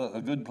 this is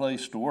a good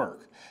place to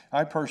work.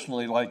 I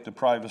personally like the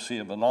privacy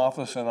of an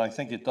office, and I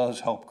think it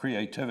does help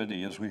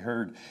creativity, as we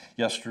heard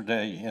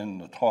yesterday in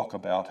the talk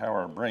about how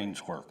our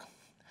brains work.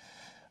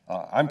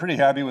 I'm pretty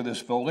happy with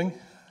this building.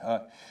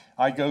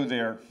 I go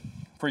there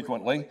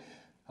frequently.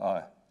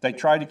 They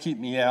try to keep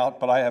me out,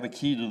 but I have a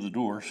key to the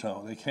door,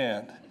 so they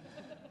can't.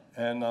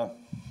 And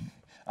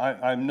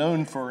I'm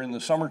known for, in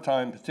the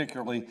summertime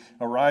particularly,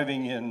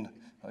 arriving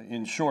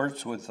in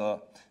shorts with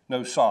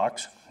no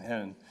socks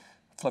and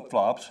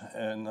flip-flops,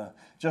 and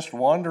just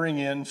wandering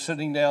in,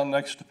 sitting down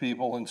next to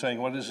people and saying,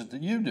 "What is it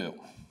that you do?"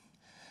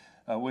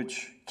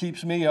 Which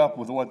keeps me up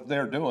with what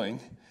they're doing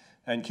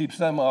and keeps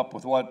them up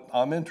with what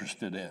I'm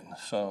interested in.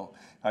 So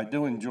I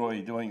do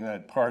enjoy doing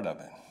that part of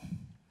it.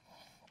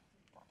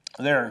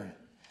 There are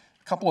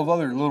a couple of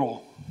other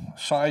little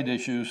side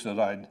issues that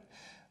I'd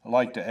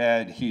like to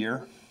add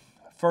here.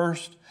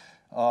 First,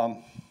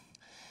 I'm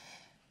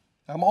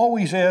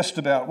always asked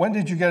about, when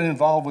did you get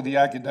involved with the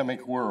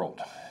academic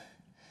world?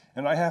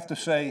 And I have to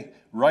say,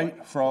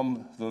 right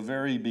from the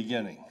very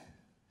beginning.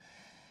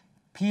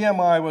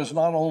 PMI was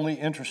not only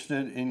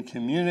interested in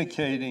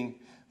communicating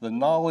the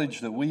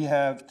knowledge that we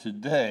have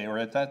today, or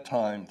at that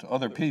time, to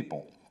other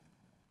people,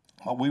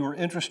 but we were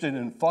interested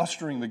in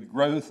fostering the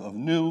growth of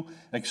new,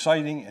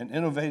 exciting, and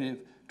innovative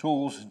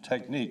tools and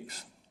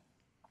techniques,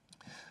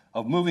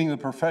 of moving the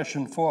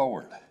profession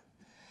forward.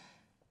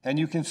 And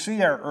you can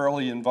see our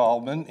early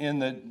involvement in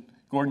that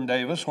Gordon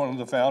Davis, one of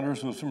the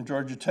founders, was from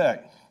Georgia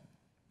Tech.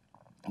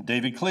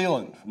 David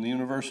Cleland from the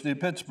University of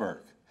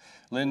Pittsburgh.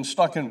 Lynn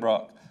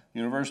Stuckenbrock,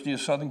 University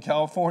of Southern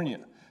California.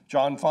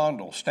 John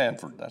Fondle,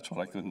 Stanford, that's what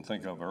I couldn't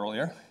think of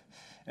earlier.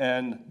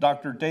 And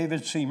Dr.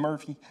 David C.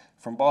 Murphy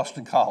from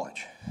Boston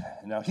College.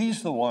 Now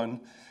he's the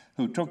one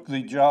who took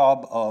the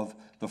job of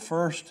the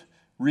first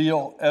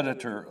real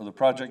editor of the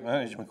Project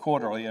Management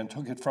Quarterly and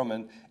took it from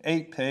an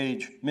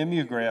 8-page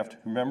mimeograph.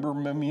 Remember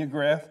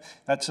mimeograph?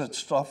 That's that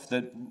stuff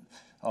that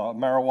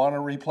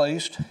marijuana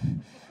replaced.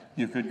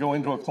 You could go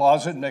into a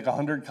closet and make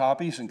 100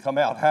 copies and come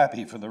out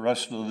happy for the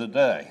rest of the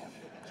day.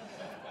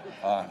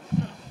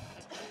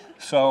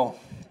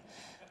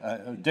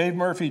 Dave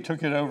Murphy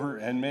took it over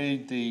and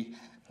made the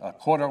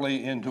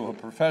Quarterly into a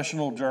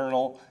professional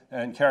journal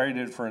and carried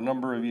it for a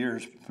number of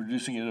years,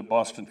 producing it at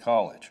Boston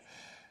College.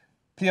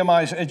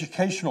 PMI's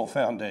Educational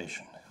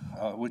Foundation,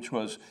 which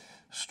was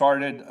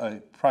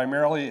started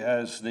primarily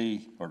as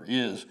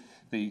is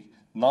the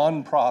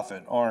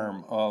nonprofit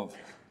arm of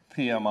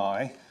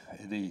PMI,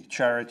 the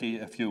charity,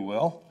 if you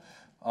will,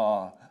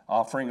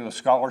 offering the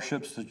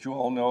scholarships that you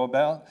all know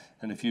about.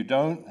 And if you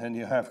don't, and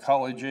you have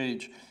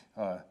college-age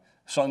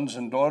sons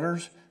and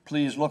daughters,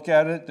 please look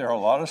at it. There are a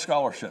lot of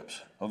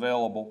scholarships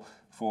available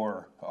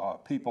for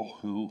people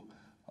who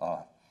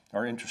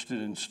are interested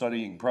in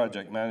studying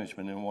project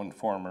management in one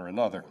form or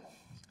another.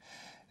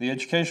 The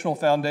Educational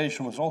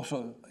Foundation is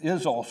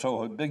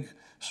also a big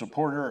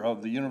supporter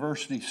of the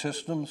university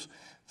systems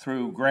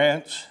through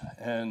grants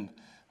and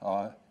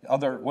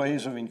other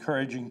ways of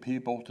encouraging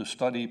people to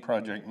study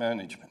project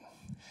management.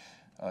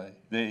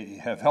 They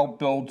have helped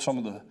build some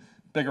of the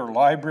bigger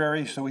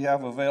libraries that we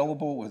have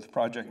available with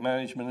project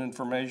management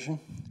information.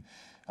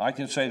 I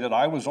can say that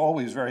I was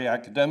always very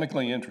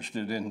academically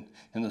interested in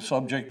the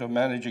subject of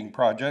managing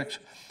projects.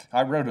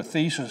 I wrote a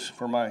thesis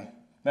for my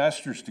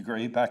master's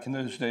degree. Back in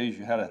those days,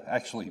 you had to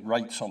actually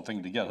write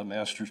something to get a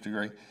master's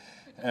degree.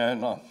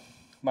 And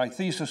my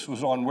thesis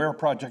was on where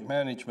project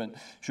management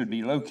should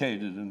be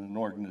located in an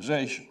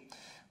organization,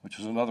 which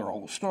is another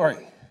whole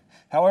story.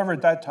 However,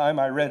 at that time,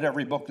 I read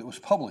every book that was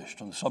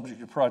published on the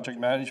subject of project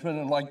management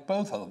and liked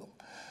both of them.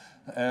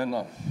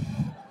 And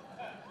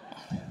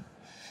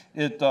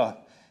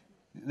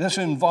this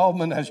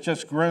involvement has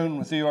just grown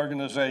with the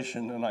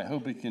organization, and I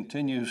hope it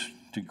continues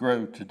to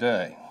grow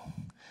today.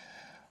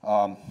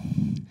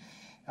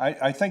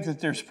 I think that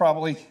there's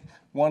probably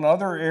one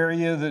other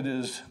area that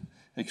is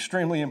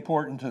extremely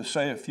important to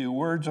say a few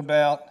words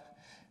about,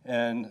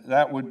 and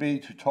that would be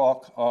to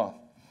talk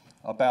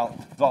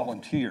about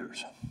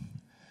volunteers.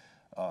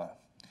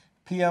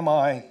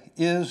 PMI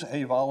is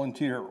a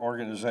volunteer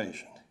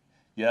organization.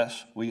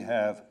 Yes, we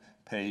have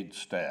paid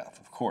staff.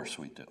 Of course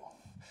we do.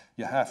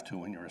 You have to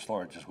when you're as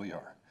large as we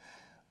are.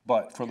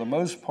 But for the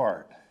most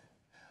part,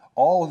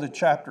 all of the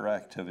chapter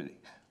activity,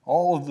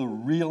 all of the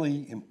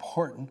really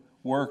important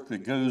work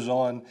that goes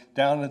on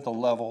down at the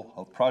level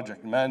of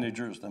project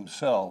managers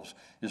themselves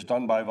is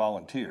done by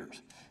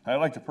volunteers. I'd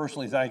like to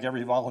personally thank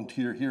every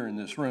volunteer here in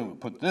this room who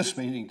put this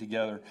meeting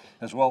together,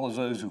 as well as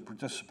those who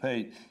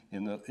participate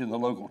in the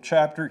local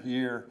chapter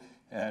here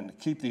and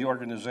keep the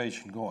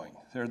organization going.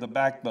 They're the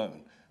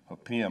backbone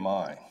of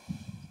PMI.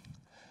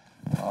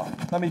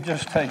 Let me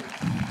just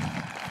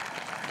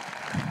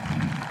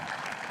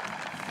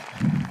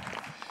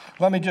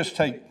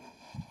take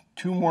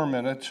 2 more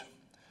minutes,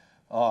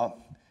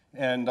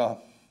 and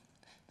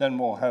then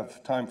we'll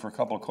have time for a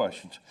couple of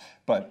questions.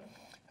 But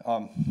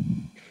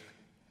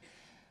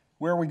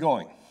where are we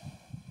going?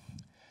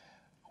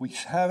 We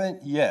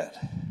haven't yet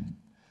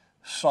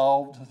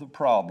solved the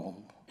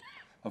problem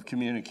of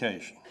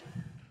communication.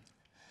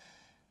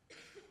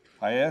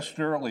 I asked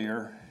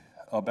earlier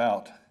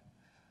about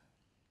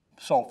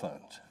cell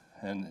phones,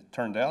 and it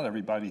turned out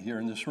everybody here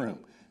in this room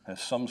has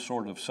some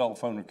sort of cell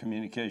phone or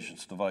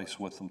communications device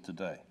with them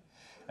today.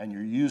 And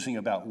you're using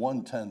about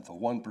 1/10 of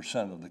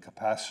 1% of the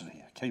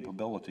capacity,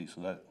 capabilities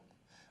of that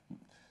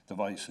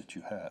device that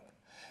you have.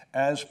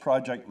 As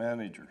project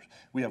managers,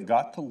 we have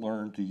got to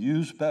learn to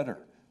use better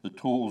the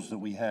tools that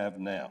we have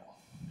now.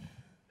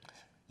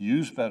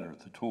 Use better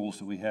the tools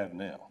that we have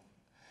now.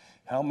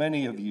 How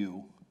many of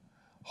you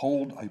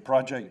hold a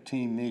project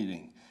team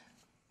meeting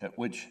at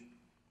which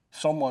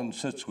someone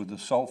sits with a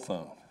cell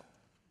phone,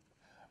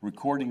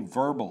 recording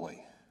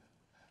verbally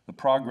the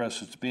progress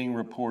that's being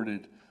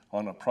reported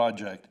on a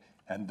project,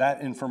 and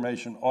that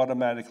information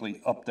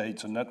automatically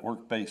updates a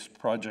network-based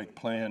project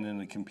plan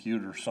in a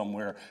computer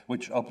somewhere,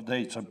 which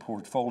updates a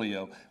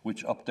portfolio,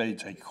 which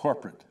updates a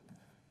corporate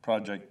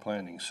project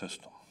planning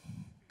system?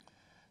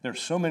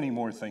 There's so many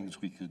more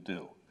things we could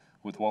do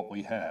with what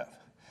we have.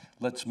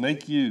 Let's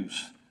make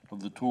use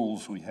of the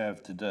tools we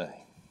have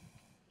today.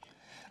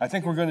 I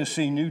think we're going to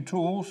see new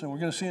tools, and we're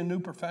going to see a new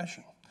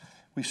profession.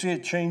 We see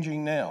it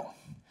changing now.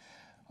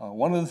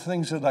 One of the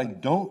things that I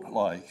don't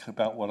like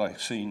about what I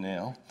see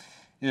now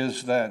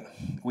is that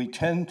we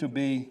tend to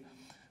be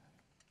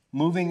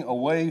moving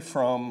away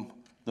from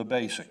the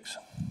basics.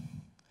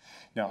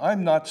 Now,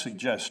 I'm not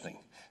suggesting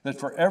that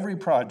for every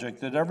project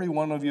that every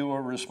one of you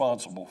are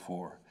responsible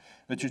for,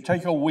 that you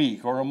take a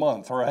week or a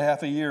month or a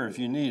half a year if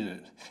you need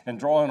it and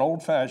draw an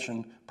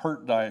old-fashioned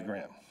PERT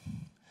diagram.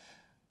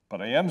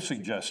 But I am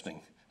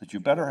suggesting that you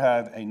better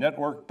have a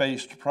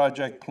network-based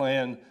project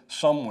plan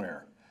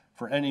somewhere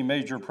for any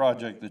major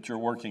project that you're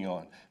working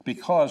on,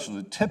 because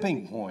the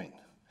tipping point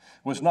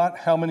was not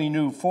how many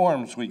new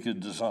forms we could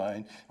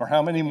design or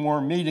how many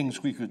more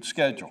meetings we could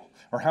schedule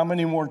or how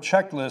many more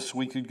checklists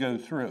we could go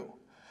through.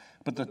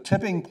 But the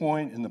tipping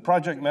point in the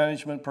project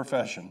management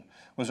profession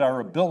was our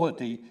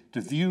ability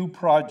to view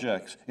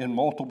projects in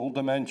multiple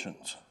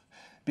dimensions,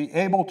 be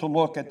able to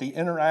look at the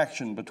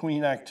interaction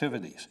between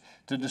activities,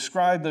 to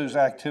describe those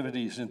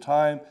activities in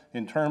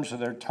terms of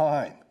their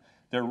time,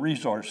 their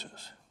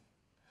resources,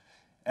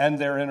 and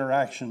their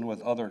interaction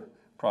with other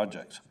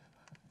projects.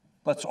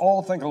 Let's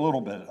all think a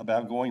little bit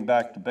about going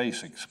back to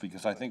basics,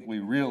 because I think we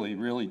really,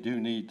 really do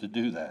need to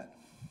do that.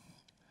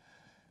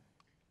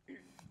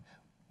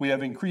 We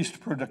have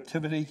increased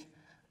productivity,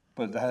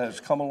 but that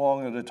has come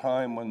along at a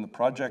time when the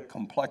project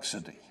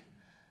complexity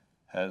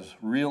has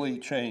really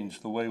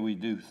changed the way we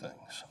do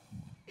things.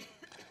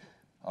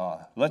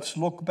 Let's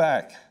look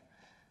back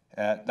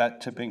at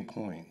that tipping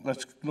point.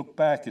 Let's look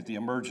back at the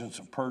emergence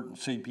of PERT and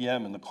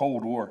CPM in the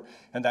Cold War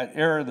and that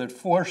era that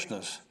forced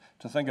us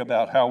to think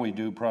about how we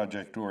do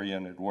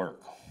project-oriented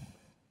work.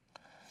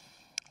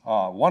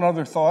 One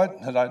other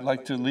thought that I'd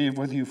like to leave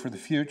with you for the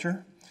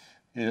future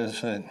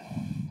is that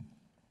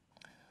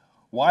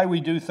why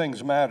we do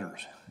things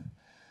matters,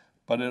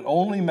 but it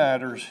only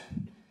matters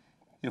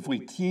if we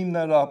team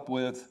that up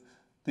with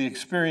the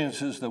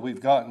experiences that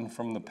we've gotten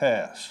from the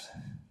past.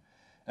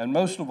 And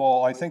most of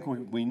all, I think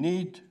we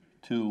need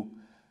to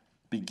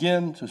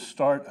begin to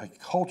start a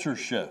culture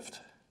shift.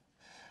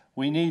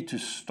 We need to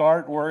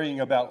start worrying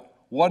about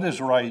what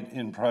is right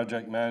in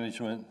project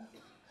management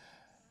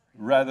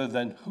rather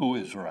than who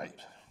is right.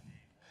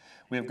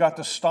 We have got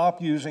to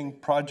stop using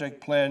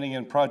project planning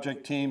and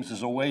project teams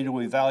as a way to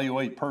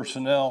evaluate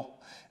personnel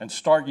and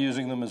start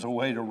using them as a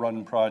way to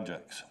run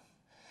projects.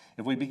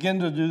 If we begin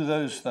to do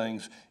those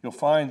things, you'll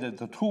find that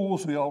the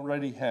tools we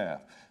already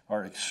have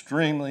are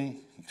extremely,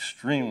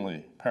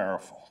 extremely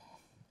powerful.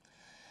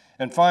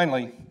 And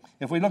finally,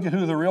 if we look at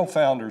who the real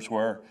founders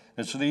were,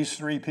 it's these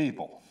three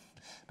people.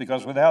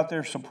 Because without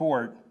their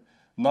support,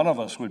 none of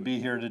us would be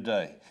here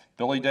today.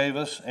 Billy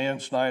Davis, Ann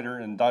Snyder,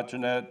 and Dot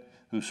Jeanette,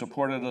 who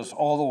supported us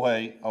all the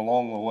way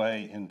along the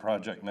way in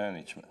project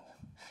management.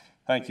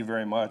 Thank you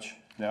very much.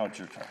 Now it's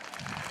your turn.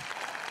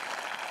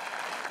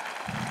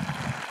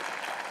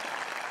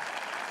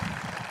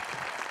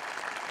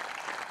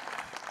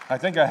 I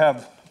think I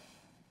have,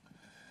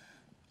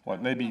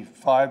 what, maybe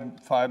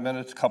five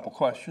minutes, a couple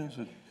questions.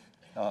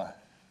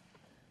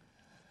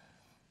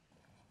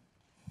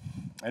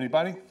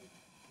 Anybody?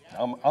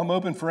 I'm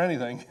open for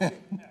anything.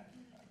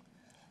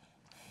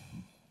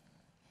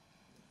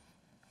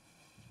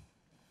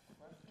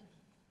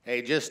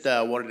 Hey, just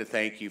wanted to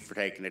thank you for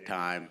taking the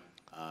time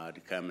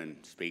to come and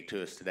speak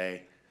to us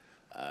today.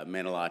 It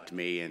meant a lot to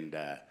me, and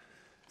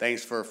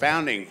thanks for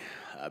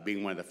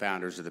being one of the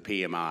founders of the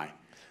PMI.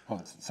 Well,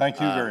 thank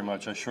you very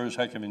much. I sure as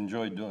heck have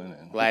enjoyed doing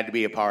it. Glad to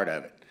be a part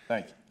of it.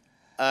 Thank you.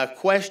 A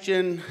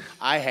question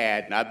I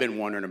had, and I've been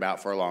wondering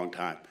about for a long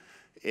time,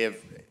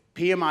 if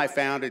PMI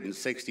founded in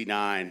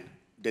 '69,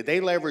 did they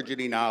leverage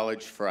any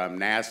knowledge from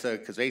NASA?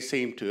 Because they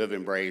seem to have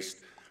embraced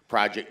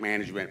project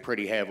management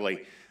pretty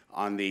heavily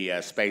on the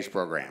space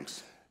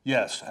programs.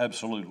 Yes,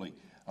 absolutely.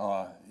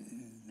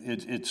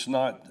 It's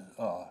not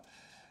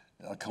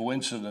a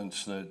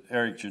coincidence that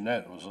Eric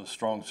Jeanette was a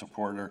strong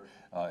supporter.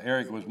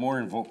 Eric was more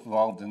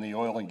involved in the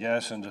oil and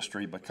gas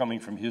industry, but coming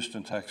from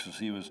Houston, Texas,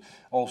 he was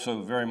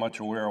also very much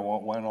aware of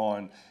what went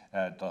on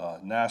at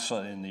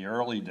NASA in the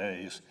early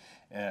days.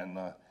 And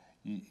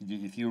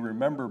if you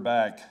remember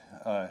back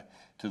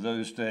to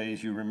those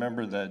days, you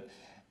remember that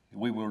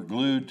we were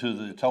glued to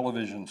the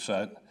television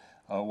set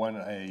when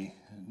a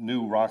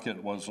new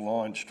rocket was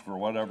launched for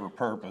whatever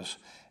purpose,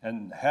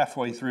 and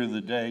halfway through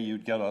the day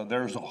you'd get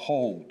there's a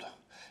hold.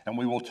 And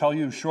we will tell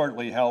you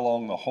shortly how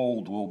long the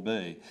hold will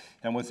be.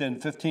 And within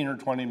 15 or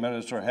 20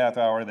 minutes or a half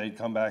hour, they'd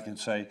come back and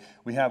say,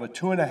 we have a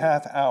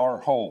 2.5 hour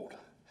hold.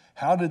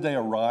 How did they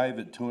arrive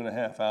at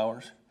 2.5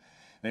 hours?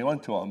 They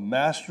went to a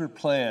master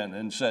plan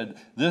and said,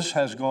 this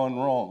has gone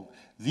wrong.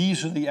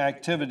 These are the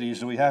activities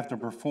that we have to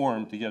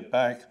perform to get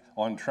back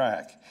on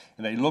track.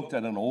 And they looked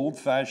at an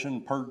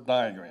old-fashioned PERT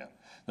diagram.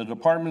 The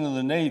Department of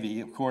the Navy,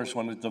 of course,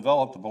 when it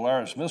developed the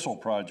Polaris missile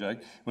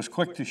project, was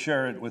quick to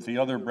share it with the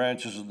other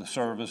branches of the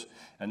service,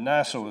 and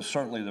NASA was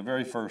certainly the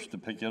very first to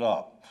pick it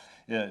up.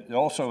 It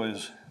also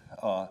is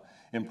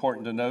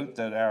important to note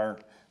that our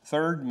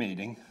third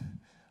meeting,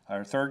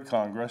 our third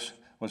Congress,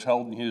 was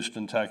held in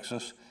Houston,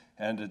 Texas,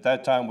 and at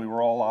that time we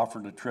were all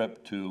offered a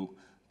trip to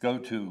go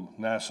to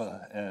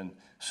NASA and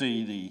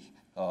see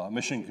the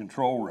mission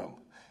control room,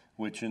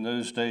 which in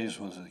those days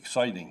was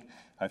exciting.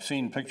 I've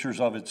seen pictures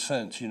of it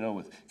since,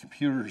 with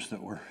computers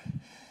that were,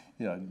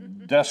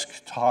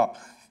 desktop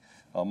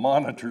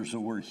monitors that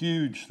were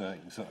huge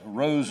things,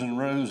 rows and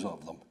rows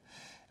of them.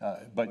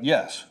 But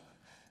yes,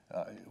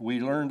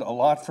 we learned a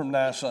lot from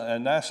NASA,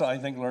 and NASA, I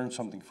think, learned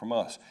something from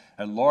us.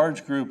 A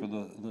large group of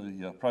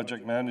the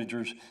project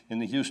managers in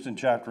the Houston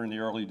chapter in the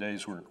early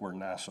days were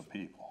NASA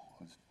people.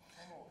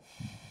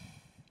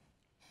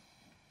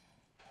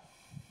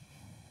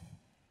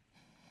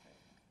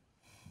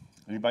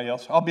 Anybody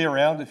else? I'll be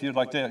around if you'd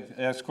like to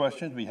ask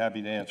questions. I'd be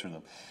happy to answer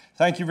them.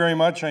 Thank you very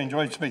much. I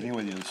enjoyed speaking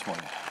with you this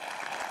morning.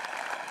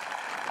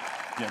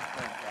 Yeah.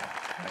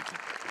 Thank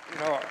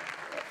you.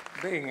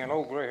 Being an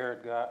old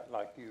gray-haired guy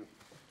like you,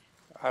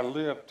 I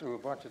lived through a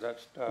bunch of that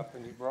stuff,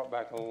 and you brought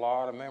back a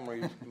lot of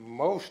memories,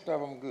 most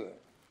of them good.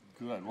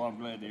 Good. Well, I'm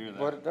glad to hear that.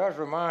 But it does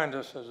remind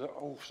us, as an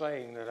old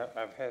saying that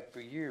I've had for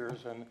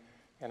years, and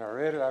I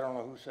read it, I don't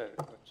know who said it,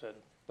 but it said,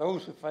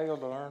 those who fail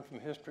to learn from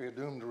history are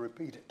doomed to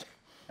repeat it.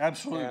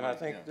 Absolutely. And I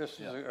think this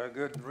is a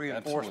good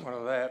reinforcement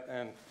of that.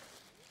 And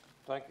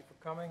thank you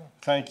for coming.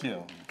 Thank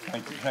you.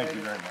 Thank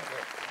you very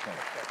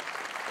much.